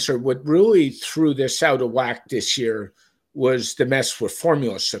I'm concerned, what really threw this out of whack this year was the mess with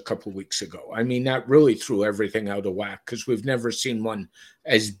Formulas a couple of weeks ago. I mean, that really threw everything out of whack because we've never seen one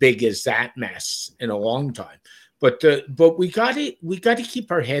as big as that mess in a long time. But we got to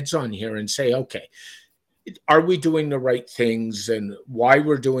keep our heads on here and say, okay, are we doing the right things and why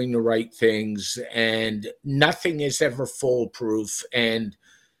we're doing the right things? And nothing is ever foolproof. And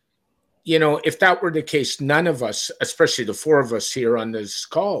you know, if that were the case, none of us, especially the four of us here on this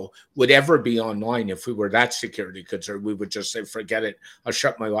call, would ever be online if we were that security concerned. We would just say, forget it. I'll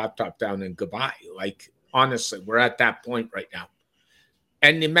shut my laptop down and goodbye. Like, honestly, we're at that point right now.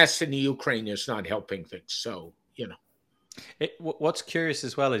 And the mess in the Ukraine is not helping things. So, you know. What's curious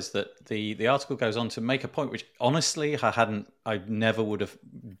as well is that the article goes on to make a point, which honestly, I never would have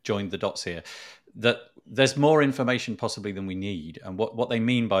joined the dots here, that there's more information possibly than we need. And what they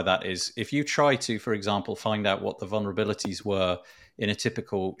mean by that is if you try to, for example, find out what the vulnerabilities were in a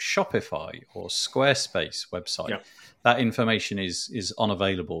typical Shopify or Squarespace website, that information is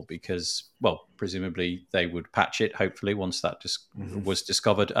unavailable because, well, presumably they would patch it, hopefully, once that was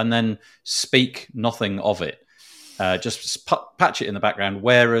discovered, and then speak nothing of it. Just patch it in the background.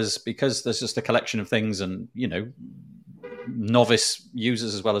 Whereas because there's just a collection of things and, you know, novice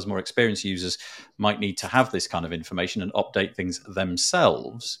users as well as more experienced users might need to have this kind of information and update things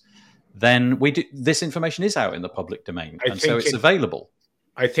themselves, then this information is out in the public domain. So it's available.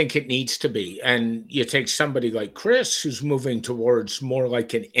 I think it needs to be. And you take somebody like Chris, who's moving towards more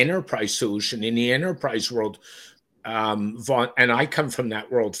like an enterprise solution in the enterprise world. And I come from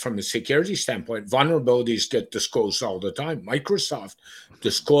that world from a security standpoint. Vulnerabilities get disclosed all the time. Microsoft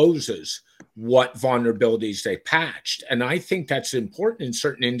discloses what vulnerabilities they patched. And I think that's important in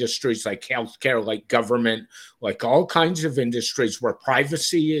certain industries like healthcare, like government, like all kinds of industries where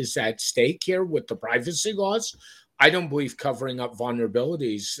privacy is at stake here with the privacy laws. I don't believe covering up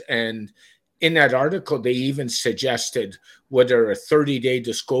vulnerabilities. And in that article, they even suggested whether a 30-day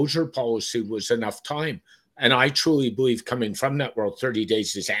disclosure policy was enough time. And I truly believe coming from that world, 30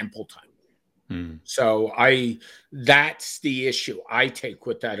 days is ample time. So that's the issue I take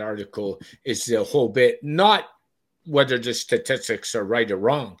with that article is the whole bit, not whether the statistics are right or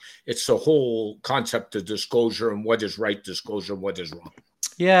wrong. It's the whole concept of disclosure and what is right disclosure and what is wrong.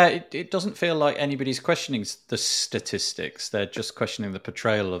 Yeah, it doesn't feel like anybody's questioning the statistics. They're just questioning the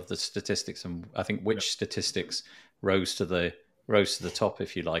portrayal of the statistics and I think which statistics rose to the top,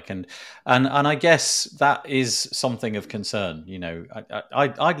 if you like, and I guess that is something of concern. You know,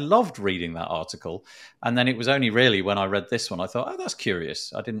 I loved reading that article, and then it was only really when I read this one I thought, oh, that's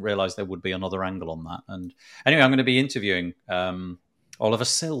curious. I didn't realize there would be another angle on that. And anyway, I'm going to be interviewing Oliver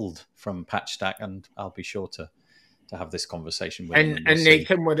Sild from PatchStack, and I'll be sure to have this conversation with him. And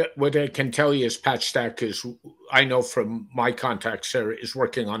Nathan, what I can tell you is PatchStack is, I know from my contacts there, is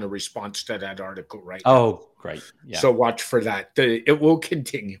working on a response to that article right now. Oh, great. Yeah. So watch for that. It will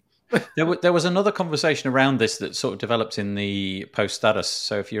continue. There was another conversation around this that sort of developed in the Post Status.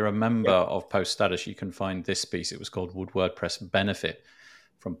 So if you're a member of Post Status, you can find this piece. It was called Would WordPress Benefit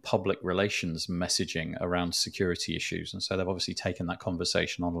from Public Relations Messaging Around Security Issues? And so they've obviously taken that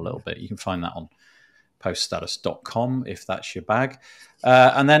conversation on a little bit. You can find that on poststatus.com if that's your bag.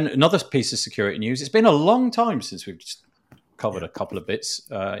 And then another piece of security news. It's been a long time since we've just covered a couple of bits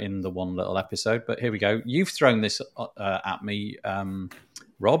in the one little episode, but here we go. You've thrown this at me,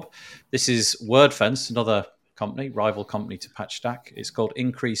 Rob. This is WordFence, another company, rival company to PatchStack. It's called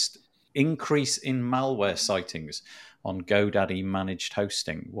Increase in Malware Sightings on GoDaddy Managed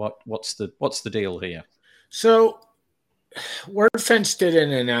Hosting. What's the deal here? So WordFence did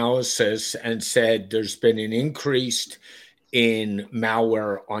an analysis and said there's been an increase in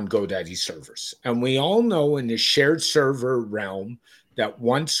malware on GoDaddy servers. And we all know in the shared server realm that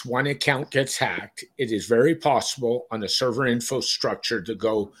once one account gets hacked, it is very possible on a server infrastructure to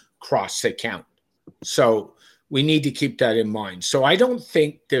go cross account. So we need to keep that in mind. So I don't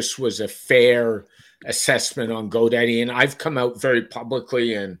think this was a fair assessment on GoDaddy. And I've come out very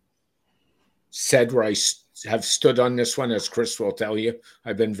publicly and said where I have stood on this one, as Chris will tell you.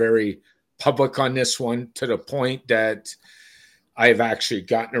 I've been very public on this one to the point that I've actually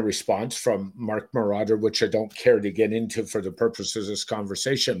gotten a response from Mark Marauder, which I don't care to get into for the purposes of this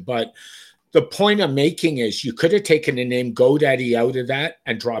conversation. But the point I'm making is you could have taken the name GoDaddy out of that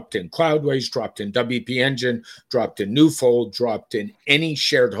and dropped in Cloudways, dropped in WP Engine, dropped in Newfold, dropped in any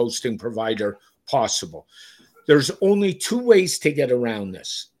shared hosting provider possible. There's only two ways to get around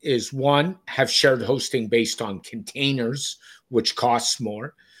this. Is one, have shared hosting based on containers, which costs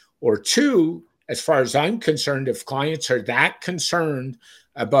more. Or two, as far as I'm concerned, if clients are that concerned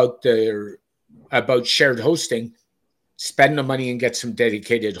about shared hosting, spend the money and get some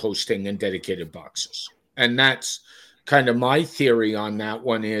dedicated hosting and dedicated boxes. And that's kind of my theory on that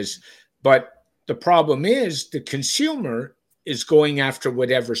one is, but the problem is the consumer is going after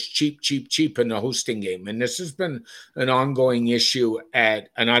whatever's cheap in the hosting game. And this has been an ongoing issue and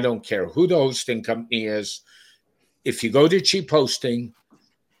I don't care who the hosting company is. If you go to cheap hosting,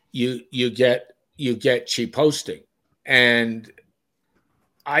 you get cheap hosting. And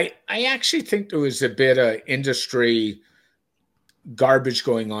I actually think there was a bit of industry garbage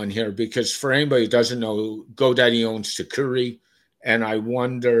going on here because for anybody who doesn't know, GoDaddy owns Sucuri, and I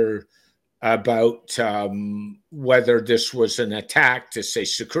wonder about whether this was an attack to say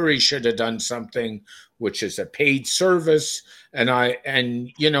Sucuri should have done something, which is a paid service,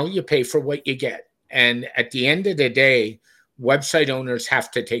 and you pay for what you get. And at the end of the day, website owners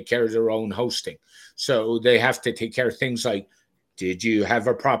have to take care of their own hosting. So they have to take care of things like, did you have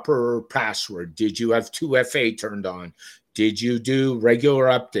a proper password? Did you have 2FA turned on? Did you do regular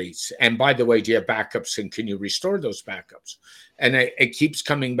updates? And by the way, do you have backups and can you restore those backups? And it keeps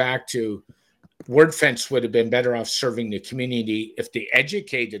coming back to WordFence would have been better off serving the community if they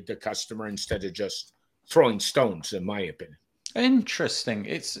educated the customer instead of just throwing stones, in my opinion. Interesting.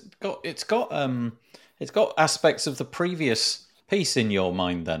 It's got aspects of the previous piece in your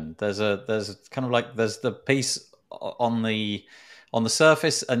mind. Then there's kind of like there's the piece on the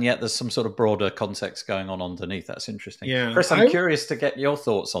surface, and yet there's some sort of broader context going on underneath. That's interesting. Yeah, Chris, I'm curious to get your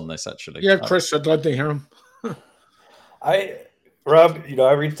thoughts on this. Actually, yeah, Chris, I'd love to hear them. Rob,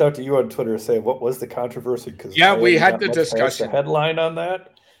 I reached out to you on Twitter saying what was the controversy because we had the discussion, the headline on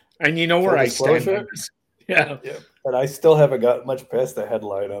that, and you know where I stand on this. Yeah, and I still haven't got much past the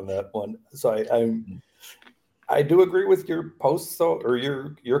headline on that one. So I do agree with your posts though, or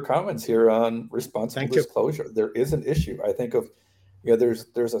your comments here on responsible disclosure. There is an issue. I think of there's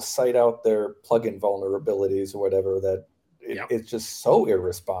a site out there, plugin vulnerabilities or whatever, that it's just so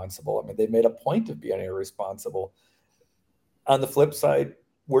irresponsible. I mean, they made a point of being irresponsible. On the flip side,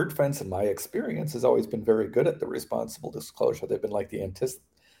 WordFence, in my experience, has always been very good at the responsible disclosure. They've been like the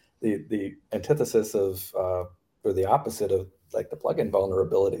antithesis of, or the opposite of like the plugin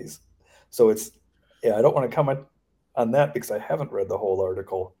vulnerabilities. So I don't want to comment on that because I haven't read the whole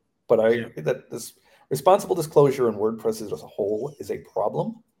article, but that this responsible disclosure in WordPress as a whole is a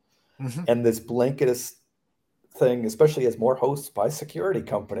problem. Mm-hmm. And this blanket thing, especially as more hosts by security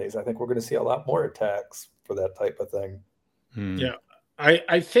companies, I think we're going to see a lot more attacks for that type of thing. Yeah,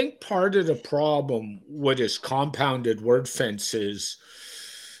 I think part of the problem, what has compounded WordFence's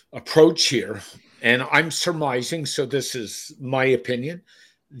approach here, and I'm surmising, so this is my opinion,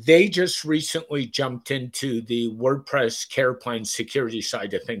 they just recently jumped into the WordPress care plan security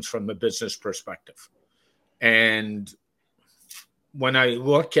side of things from a business perspective. And when I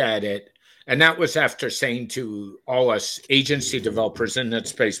look at it, and that was after saying to all us agency developers in that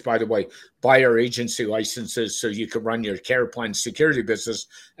space, by the way, buy our agency licenses so you can run your care plan security business.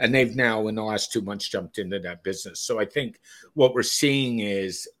 And they've now, in the last 2 months, jumped into that business. So I think what we're seeing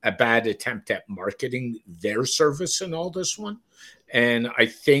is a bad attempt at marketing their service in all this one. And I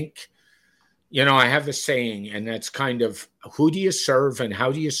think, I have a saying, and that's kind of, who do you serve and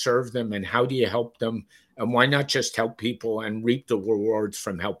how do you serve them and how do you help them? And why not just help people and reap the rewards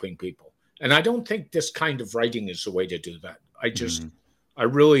from helping people? And I don't think this kind of writing is the way to do that. I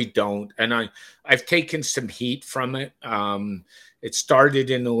really don't. And I've taken some heat from it. It started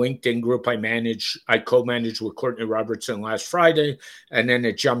in the LinkedIn group I co-managed with Courtney Robertson last Friday. And then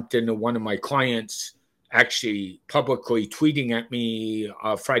it jumped into one of my clients actually publicly tweeting at me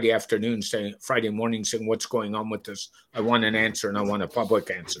Friday morning saying, what's going on with this? I want an answer and I want a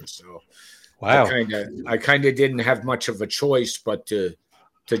public answer. So wow. I kind of didn't have much of a choice but to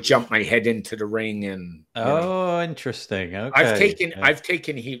jump my head into the ring and interesting. Okay. I've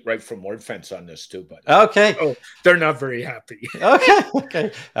taken heat right from WordFence on this too, but they're not very happy.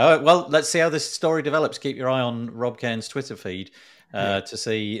 Okay. Well, let's see how this story develops. Keep your eye on Rob Cairns' Twitter feed to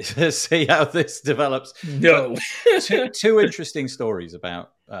see how this develops. No, two interesting stories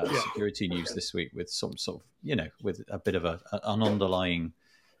about security news this week with some sort of with a bit of an underlying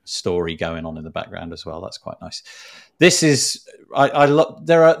story going on in the background as well. That's quite nice. This is I love.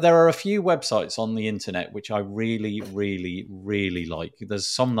 There are a few websites on the internet which I really, really, really like. There's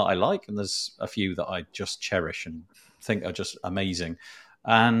some that I like, and there's a few that I just cherish and think are just amazing.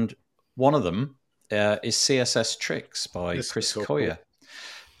 And one of them is CSS Tricks by Chris Coyer.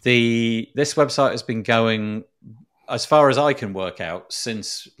 This website has been going, as far as I can work out,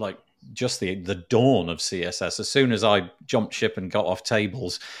 since like just the dawn of CSS. As soon as I jumped ship and got off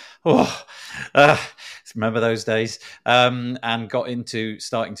tables, remember those days, and got into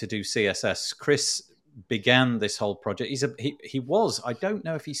starting to do CSS. Chris began this whole project. He was, I don't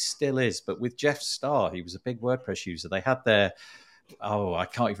know if he still is, but with Jeff Starr, he was a big WordPress user. They had their, I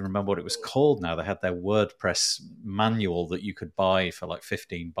can't even remember what it was called now. They had their WordPress manual that you could buy for like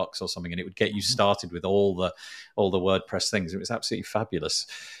 $15 or something, and it would get you started with all the WordPress things. It was absolutely fabulous.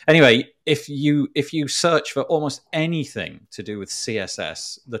 Anyway, if you search for almost anything to do with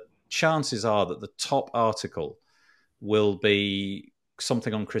CSS, the chances are that the top article will be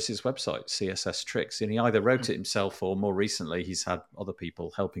something on Chris's website, CSS Tricks, and he either wrote it himself or more recently he's had other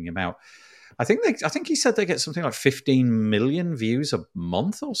people helping him out. I think he said they get something like 15 million views a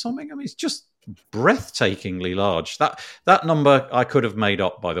month or something. I mean, it's just breathtakingly large. That number I could have made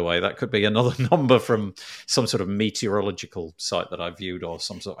up, by the way. That could be another number from some sort of meteorological site that I viewed, or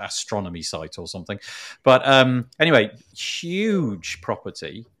some sort of astronomy site or something. But anyway, huge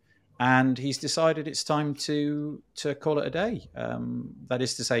property. And he's decided it's time to call it a day. That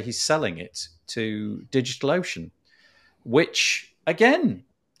is to say, he's selling it to DigitalOcean, which, again,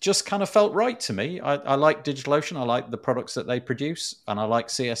 just kind of felt right to me. I like DigitalOcean. I like the products that they produce, and I like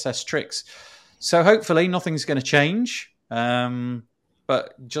CSS Tricks. So hopefully nothing's going to change.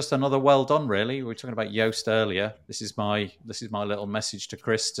 But just another well done, really. We were talking about Yoast earlier. This is my little message to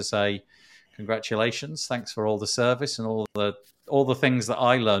Chris to say congratulations. Thanks for all the service and all the things that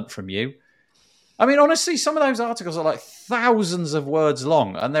I learned from you. I mean, honestly, some of those articles are like thousands of words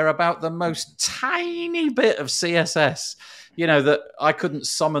long, and they're about the most tiny bit of CSS, that I couldn't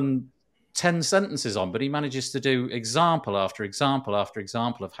summon 10 sentences on, but he manages to do example after example after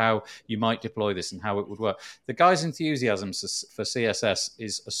example of how you might deploy this and how it would work. The guy's enthusiasm for CSS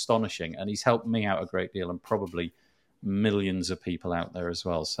is astonishing, and he's helped me out a great deal, and probably millions of people out there as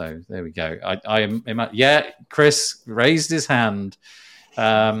well. So there we go. Chris raised his hand.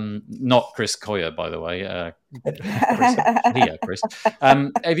 Not Chris Coyer, by the way. Chris.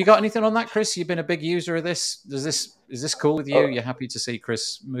 Have you got anything on that, Chris? You've been a big user of this. Is this cool with you? You're happy to see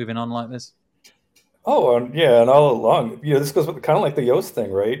Chris moving on like this? Yeah, and all along, this goes with kind of like the Yoast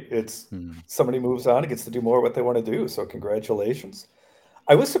thing, right? It's somebody moves on and gets to do more of what they want to do. So congratulations.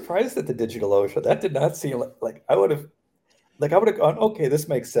 I was surprised at the DigitalOcean. That did not seem like I would have gone, okay, this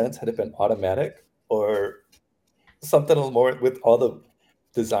makes sense had it been automatic or something a little more with all the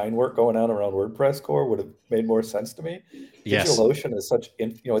design work going on around WordPress core would have made more sense to me. Yes. DigitalOcean is such,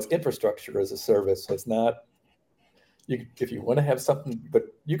 it's infrastructure as a service. So it's not, if you want to have something, but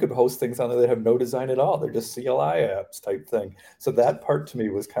you could host things on there that have no design at all. They're just CLI apps type thing. So that part to me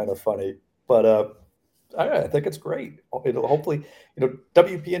was kind of funny, but I think it's great. It'll hopefully,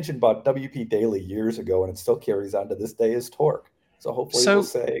 WP Engine bought WP Daily years ago, and it still carries on to this day as Torque. So hopefully we'll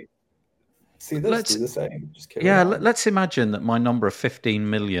say, see this, do the same. Just carry on. Let's imagine that my number of 15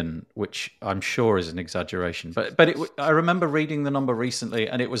 million, which I'm sure is an exaggeration, but I remember reading the number recently,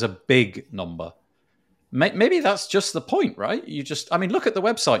 and it was a big number. Maybe that's just the point, right? Look at the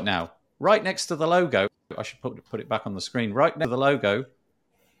website now. Right next to the logo, I should put it back on the screen. Right next to the logo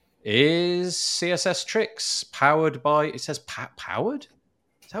is CSS Tricks, powered by, it says powered?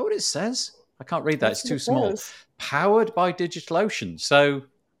 Is that what it says? I can't read that. It's too small. Powered by DigitalOcean. So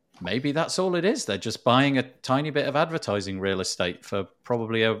maybe that's all it is. They're just buying a tiny bit of advertising real estate for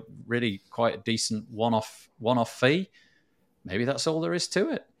probably a really quite a decent one-off fee. Maybe that's all there is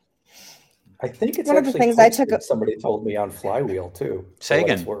to it. I think it's one of the things somebody told me on Flywheel too. Say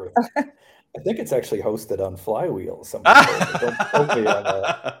again. I think it's actually hosted on Flywheel. Don't quote me on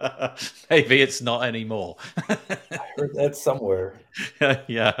that. Maybe it's not anymore. I heard that somewhere.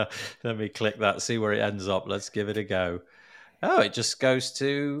 Yeah, let me click that, see where it ends up. Let's give it a go. Oh, it just goes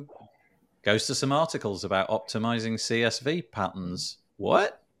to some articles about optimizing CSV patterns.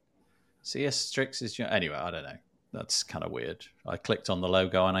 What? CSS Tricks is... Anyway, I don't know. That's kind of weird. I clicked on the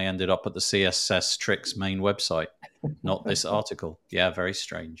logo and I ended up at the CSS Tricks main website, not this article. Yeah, very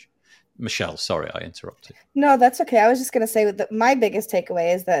strange. Michelle, sorry, I interrupted. No, that's okay. I was just going to say that my biggest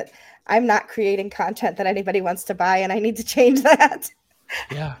takeaway is that I'm not creating content that anybody wants to buy, and I need to change that.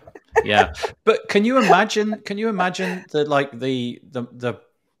 Yeah. But can you imagine the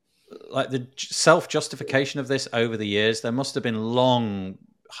self-justification of this over the years? There must have been long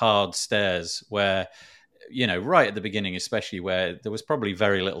hard stairs where, right at the beginning, especially where there was probably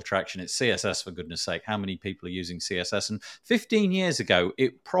very little traction. It's CSS, for goodness sake. How many people are using CSS? And 15 years ago,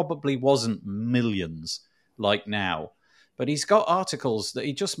 it probably wasn't millions like now. But he's got articles that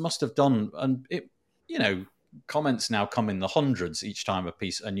he just must have done. And comments now come in the hundreds each time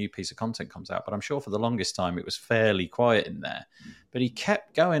a new piece of content comes out. But I'm sure for the longest time, it was fairly quiet in there. But he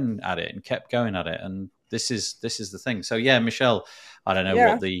kept going at it and kept going at it. And this is the thing. So yeah, Michelle, I don't know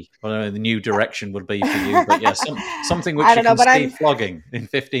what the new direction would be for you, but yeah, something which you can see flogging in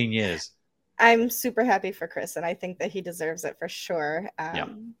 15 years. I'm super happy for Chris, and I think that he deserves it for sure.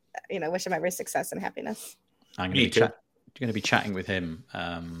 Wish him every success and happiness. I'm going to be chatting with him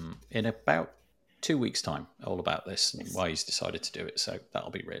in about 2 weeks' time, all about this and why he's decided to do it. So that'll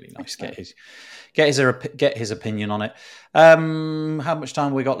be really nice. Get his opinion on it. How much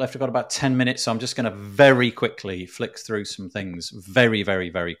time we got left? We've got about 10 minutes, so I'm just going to very quickly flick through some things very, very,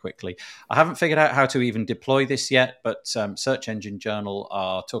 very quickly. I haven't figured out how to even deploy this yet, but Search Engine Journal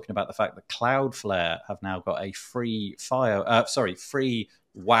are talking about the fact that Cloudflare have now got a free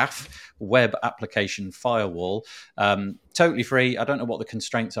WAF, web application firewall, totally free. I don't know what the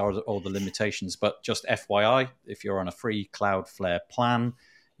constraints are or the limitations, but just FYI, if you're on a free Cloudflare plan,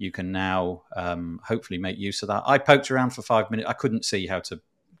 you can now hopefully make use of that. I poked around for 5 minutes. I couldn't see how to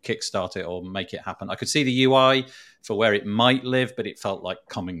kickstart it or make it happen. I could see the UI for where it might live, but it felt like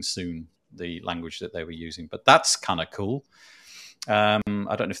coming soon, the language that they were using. But that's kind of cool. I don't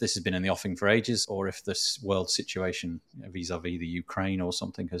know if this has been in the offing for ages or if this world situation vis-a-vis the Ukraine or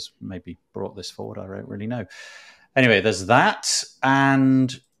something has maybe brought this forward. I don't really know. Anyway, there's that,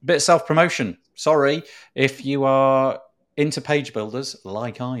 and a bit of self-promotion. Sorry, if you are into page builders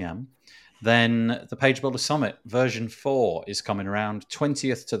like I am, then the Page Builder Summit version 4 is coming around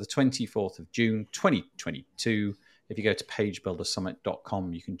 20th to the 24th of June 2022. If you go to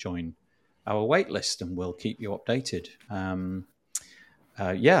pagebuildersummit.com, you can join our waitlist and we'll keep you updated.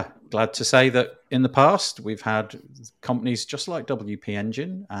 Glad to say that in the past we've had companies just like WP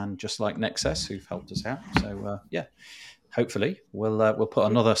Engine and just like Nexus who've helped us out. So hopefully we'll put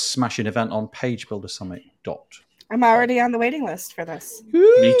another smashing event on pagebuildersummit.com. I'm already on the waiting list for this.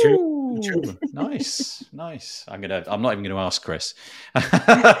 Me too. Nice. I'm not even going to ask Chris. No,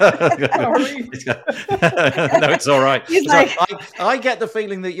 it's all right. I get the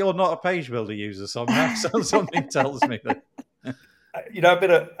feeling that you're not a page builder user somehow. So something tells me that.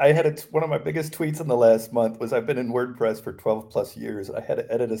 One of my biggest tweets in the last month was I've been in WordPress for 12 plus years. I had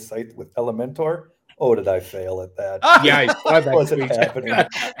to edit a site with Elementor. Oh, did I fail at that? Yeah, I saw that wasn't happening.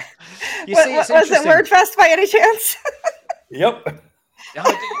 Was it WordFest by any chance? Yep.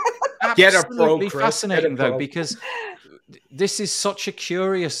 Get a pro, Chris. Fascinating though, because this is such a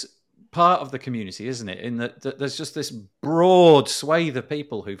curious part of the community, isn't it? In that there's just this broad swathe of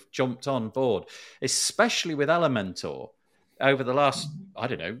people who've jumped on board, especially with Elementor. Over the last,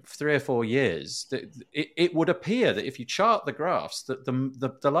 3 or 4 years, it would appear that if you chart the graphs, that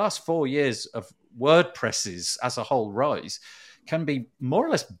the last 4 years of WordPress's as a whole rise can be more or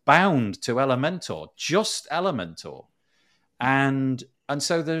less bound to Elementor, just Elementor. And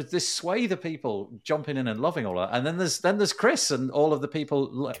so there's this swathe of people jumping in and loving all that. And then there's Chris and all of the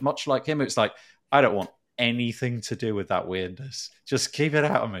people much like him. It's like, I don't want anything to do with that weirdness. Just keep it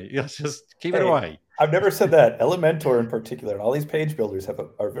out of me. Just keep it away. I've never said that. Elementor in particular, and all these page builders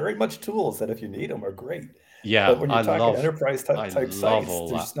are very much tools that if you need them are great. Yeah, but when you're talking enterprise type sites,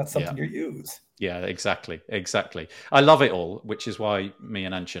 there's not something you use. Yeah, exactly. I love it all, which is why me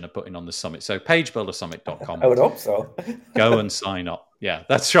and Anshin are putting on the summit. So pagebuildersummit.com. I would hope so. Go and sign up. Yeah,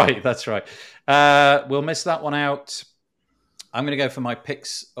 that's right. We'll miss that one out. I'm going to go for my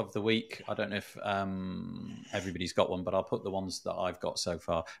picks of the week. I don't know if everybody's got one, but I'll put the ones that I've got so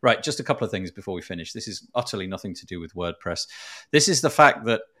far. Right, just a couple of things before we finish. This is utterly nothing to do with WordPress. This is the fact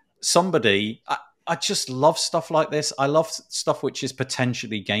that somebody... I just love stuff like this. I love stuff which is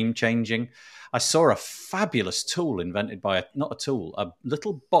potentially game-changing. I saw a fabulous tool invented by a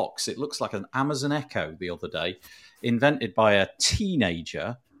little box. It looks like an Amazon Echo the other day, invented by a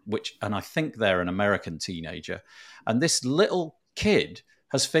teenager, and I think they're an American teenager. And this little kid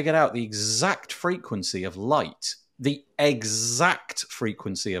has figured out the exact frequency of light,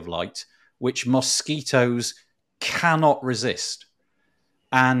 which mosquitoes cannot resist.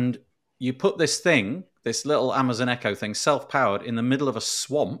 And you put this little Amazon Echo thing, self-powered, in the middle of a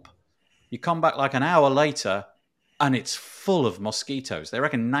swamp. You come back like an hour later, and it's full of mosquitoes. They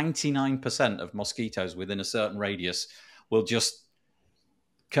reckon 99% of mosquitoes within a certain radius will just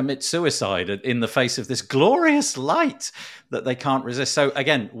commit suicide in the face of this glorious light that they can't resist. So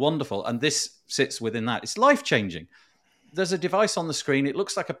again, wonderful. And this sits within that. It's life-changing. there's a device on the screen. It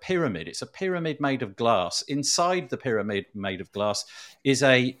looks like a pyramid. It's a pyramid made of glass. Inside the pyramid made of glass is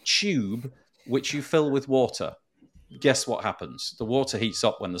a tube which you fill with water. Guess what happens? The water heats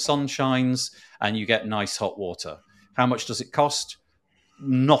up when the sun shines and you get nice hot water. How much does it cost?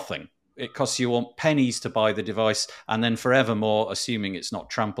 Nothing. It costs you pennies to buy the device, and then forevermore, assuming it's not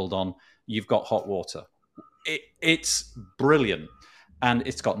trampled on, you've got hot water. It's brilliant. And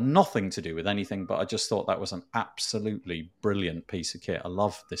it's got nothing to do with anything, but I just thought that was an absolutely brilliant piece of kit. I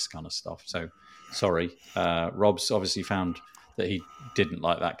love this kind of stuff. So, sorry. Rob's obviously found that he didn't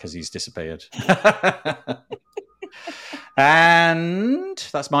like that because he's disappeared. And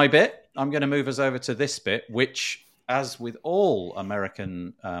that's my bit. I'm going to move us over to this bit, which, as with all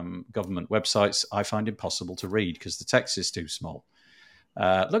American government websites, I find impossible to read because the text is too small.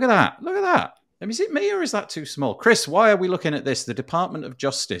 Look at that. Look at that. Is it me or is that too small? Chris, why are we looking at this? The Department of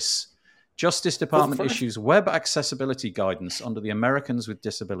Justice. Justice Department issues web accessibility guidance under the Americans with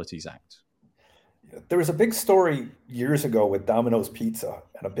Disabilities Act. There was a big story years ago with Domino's Pizza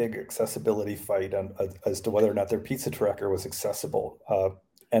and a big accessibility fight as to whether or not their pizza tracker was accessible.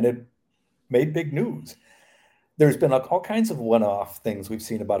 And it made big news. There's been all kinds of one-off things we've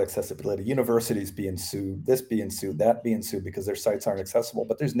seen about accessibility. Universities being sued, this being sued, that being sued because their sites aren't accessible.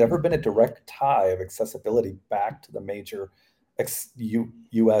 But there's never been a direct tie of accessibility back to the major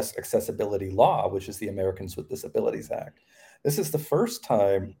U.S. accessibility law, which is the Americans with Disabilities Act. This is the first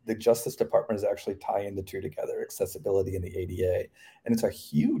time the Justice Department is actually tying the two together, accessibility and the ADA. And it's a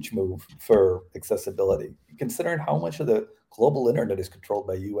huge move for accessibility. Considering how much of the global internet is controlled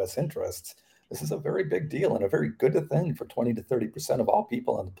by U.S. interests, this is a very big deal and a very good thing for 20 to 30% of all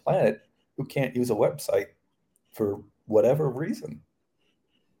people on the planet who can't use a website for whatever reason.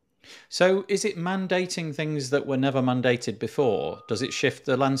 So is it mandating things that were never mandated before? Does it shift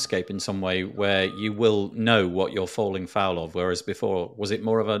the landscape in some way where you will know what you're falling foul of, whereas before was it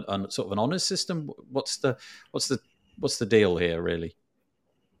more of a sort of an honors system? What's the deal here, really?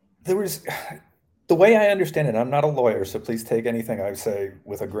 There was, the way I understand it, I'm not a lawyer, so please take anything I say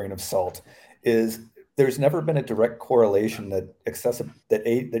with a grain of salt, is there's never been a direct correlation that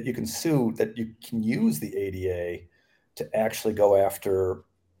you can sue, that you can use the ADA to actually go after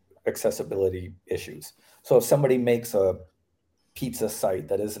accessibility issues. So if somebody makes a pizza site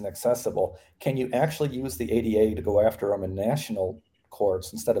that isn't accessible, can you actually use the ADA to go after them in national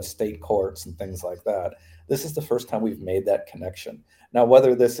courts instead of state courts and things like that? This is the first time we've made that connection. Now,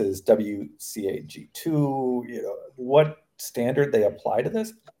 whether this is WCAG2, what standard they apply to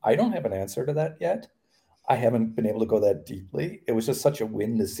this, I don't have an answer to that yet. I haven't been able to go that deeply. It was just such a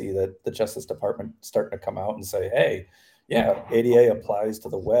win to see that the Justice Department starting to come out and say, hey, yeah, ADA applies to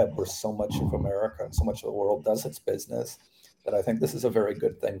the web where so much of America and so much of the world does its business, that I think this is a very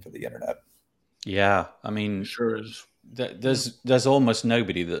good thing for the internet. Yeah, Sure is. There's almost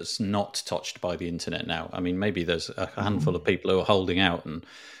nobody that's not touched by the internet now. Maybe there's a handful of people who are holding out and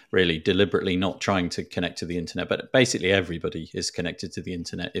really deliberately not trying to connect to the internet, but basically everybody is connected to the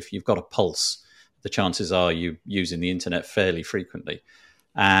internet. If you've got a pulse, the chances are you're using the internet fairly frequently.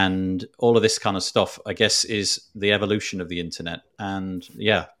 And all of this kind of stuff, I guess, is the evolution of the internet. And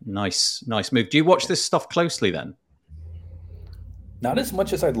yeah, nice move. Do you watch this stuff closely then? Not as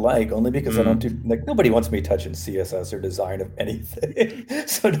much as I'd like, only because I don't do, nobody wants me touching CSS or design of anything.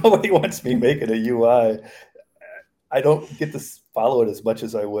 So nobody wants me making a UI. I don't get to follow it as much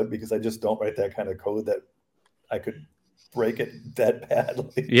as I would because I just don't write that kind of code that I could break it that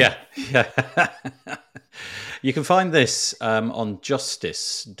badly. Yeah. You can find this on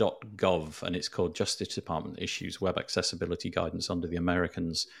justice.gov, and it's called Justice Department Issues Web Accessibility Guidance under the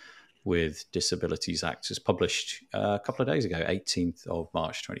Americans with Disabilities Act. It's published a couple of days ago, 18th of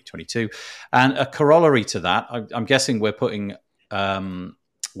March, 2022. And a corollary to that, I'm guessing we're putting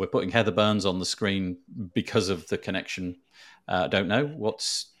Heather Burns on the screen because of the connection. I don't know.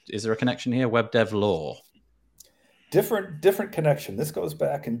 Is there a connection here? Web dev law. Different connection. This goes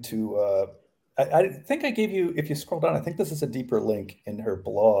back into, I think I gave you, if you scroll down, I think this is a deeper link in her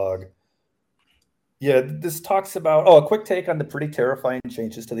blog. Yeah, this talks about, a quick take on the pretty terrifying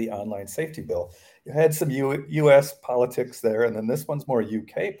changes to the online safety bill. You had some US politics there, and then this one's more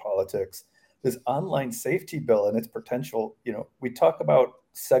UK politics. This online safety bill and its potential, we talk about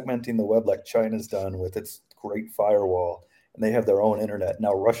segmenting the web like China's done with its great firewall, and they have their own internet.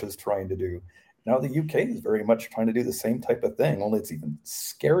 Now Russia's trying to do. Now the UK is very much trying to do the same type of thing, only it's even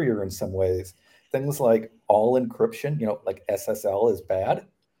scarier in some ways. Things like all encryption, like SSL is bad.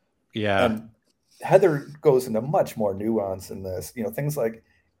 Yeah. And Heather goes into much more nuance in this. Things like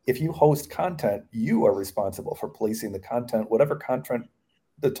if you host content, you are responsible for policing the content, whatever content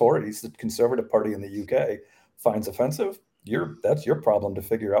the Tories, the Conservative Party in the UK, finds offensive, that's your problem to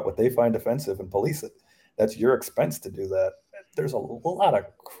figure out what they find offensive and police it. That's your expense to do that. There's a lot of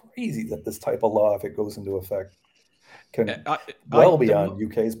crazy that this type of law, if it goes into effect, can beyond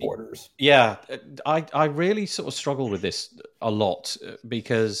UK's borders. Yeah, I really sort of struggle with this a lot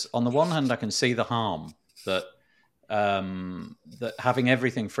because on the one hand, I can see the harm that that having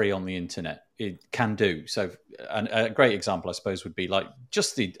everything free on the internet it can do. So, and a great example, I suppose, would be like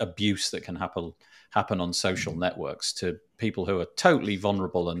just the abuse that can happen on social networks to people who are totally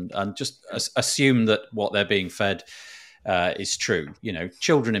vulnerable and just assume that what they're being fed is true. You know,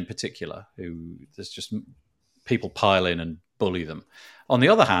 children in particular, who there's just people pile in and bully them. On the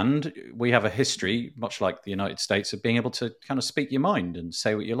other hand, we have a history, much like the United States, of being able to kind of speak your mind and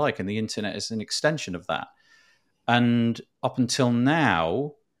say what you like, and the internet is an extension of that. And up until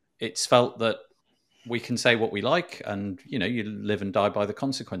now, it's felt that we can say what we like, and you know, you live and die by the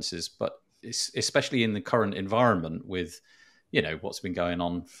consequences. But especially in the current environment, with you know what's been going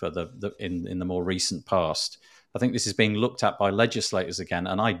on for in the more recent past, I think this is being looked at by legislators again,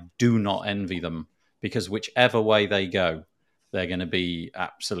 and I do not envy them because whichever way they go, they're going to be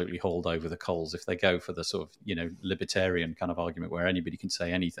absolutely hauled over the coals. If they go for the sort of libertarian kind of argument where anybody can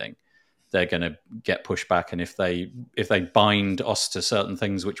say anything, they're going to get pushed back. And if they bind us to certain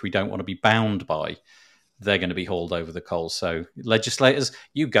things which we don't want to be bound by, they're going to be hauled over the coals. So legislators,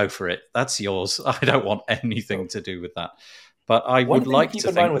 you go for it. That's yours. I don't want anything to do with that. But I would like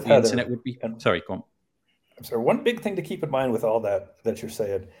to think that the internet would be... Sorry, go on. I'm sorry. One big thing to keep in mind with all that you're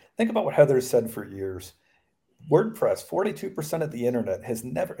saying, think about what Heather's said for years. WordPress, 42% of the internet has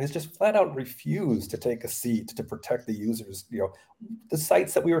just flat out refused to take a seat to protect the users. You know, the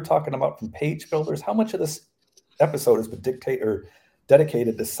sites that we were talking about from page builders, how much of this episode has been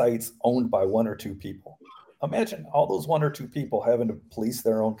dedicated to sites owned by one or two people? Imagine all those one or two people having to police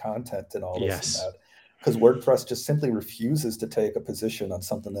their own content and all this and that, because WordPress just simply refuses to take a position on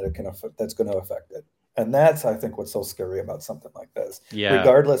something that's going to affect it. And that's, I think, what's so scary about something like this. Yeah.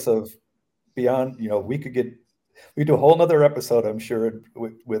 Regardless of beyond, we do a whole nother episode, I'm sure,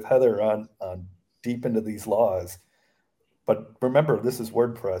 with Heather on deep into these laws. But remember, this is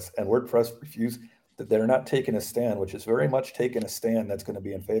WordPress, and WordPress that they're not taking a stand, which is very much taking a stand that's going to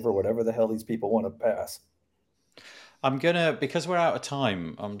be in favor of whatever the hell these people want to pass. Because we're out of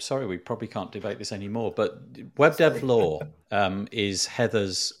time, I'm sorry, we probably can't debate this anymore, but Web Dev Law is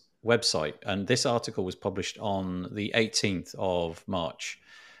Heather's website, and this article was published on the 18th of March.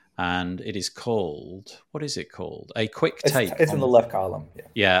 And it is called, what is it called? A quick take. It's in the left column.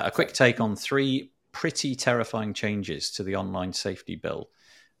 Yeah, a quick take on 3 pretty terrifying changes to the online safety bill.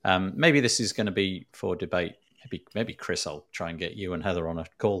 Maybe this is going to be for debate. Maybe Chris, I'll try and get you and Heather on a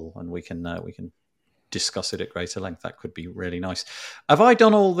call, and we can discuss it at greater length. That could be really nice. Have I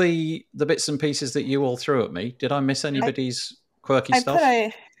done all the bits and pieces that you all threw at me? Did I miss anybody's quirky stuff?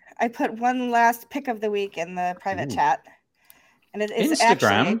 I put one last pick of the week in the private chat. And it is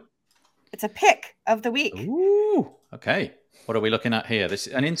Instagram. It's a pick of the week. Ooh, okay. What are we looking at here?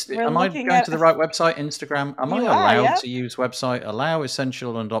 Am I going to the right website? Instagram. Am I allowed to use website? Allow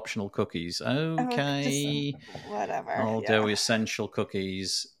essential and optional cookies. Okay. Whatever. I'll do essential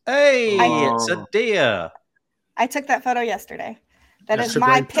cookies. Hey, it's a deer. I took that photo yesterday. That's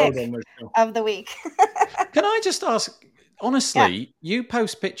my pick of the week. Can I just ask, honestly, you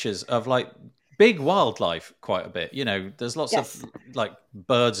post pictures of big wildlife quite a bit. There's lots of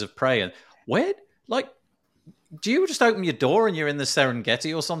birds of prey. And where, do you just open your door and you're in the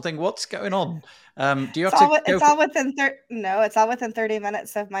Serengeti or something? What's going on? Do you have to? It's all within 30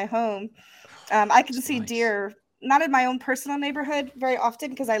 minutes of my home. I can see deer, not in my own personal neighborhood very often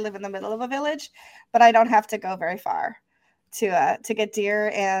because I live in the middle of a village, but I don't have to go very far to get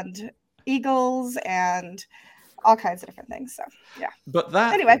deer and eagles and all kinds of different things. So yeah. But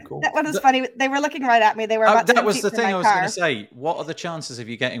that one was funny. They were looking right at me. They were about that was the thing I was going to say. What are the chances of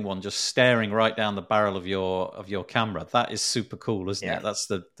you getting one just staring right down the barrel of your camera? That is super cool, isn't it? That's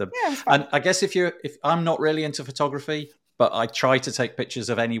the and I guess if I'm not really into photography, but I try to take pictures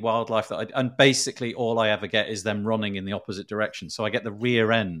of any wildlife and basically all I ever get is them running in the opposite direction. So I get the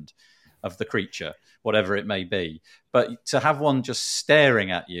rear end of the creature, whatever it may be. But to have one just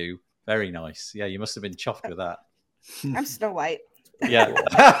staring at you, very nice. Yeah, you must have been chuffed with that. I'm Snow White. Yeah.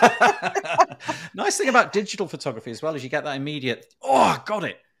 Nice thing about digital photography as well is you get that immediate, got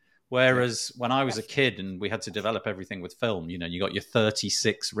it. Whereas when I was a kid and we had to develop everything with film, you got your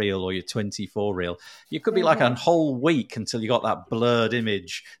 36 reel or your 24 reel. You could be like a whole week until you got that blurred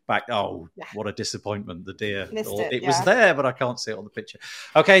image back. Oh, what a disappointment. The deer. It was there, but I can't see it on the picture.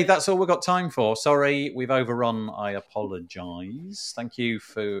 Okay, that's all we've got time for. Sorry, we've overrun. I apologize. Thank you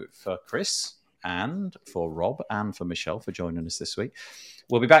for Chris. and for Rob and for Michelle for joining us this week.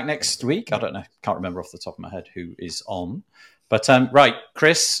 We'll be back next week. I don't know, can't remember off the top of my head who is on. But right,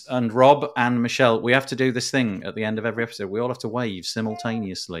 Chris and Rob and Michelle, we have to do this thing at the end of every episode. We all have to wave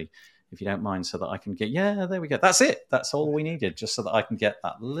simultaneously, if you don't mind, so that I can get, yeah, there we go. That's it. That's all we needed, just so that I can get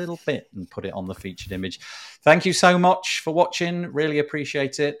that little bit and put it on the featured image. Thank you so much for watching. Really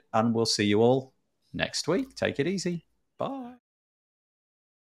appreciate it. And we'll see you all next week. Take it easy. Bye.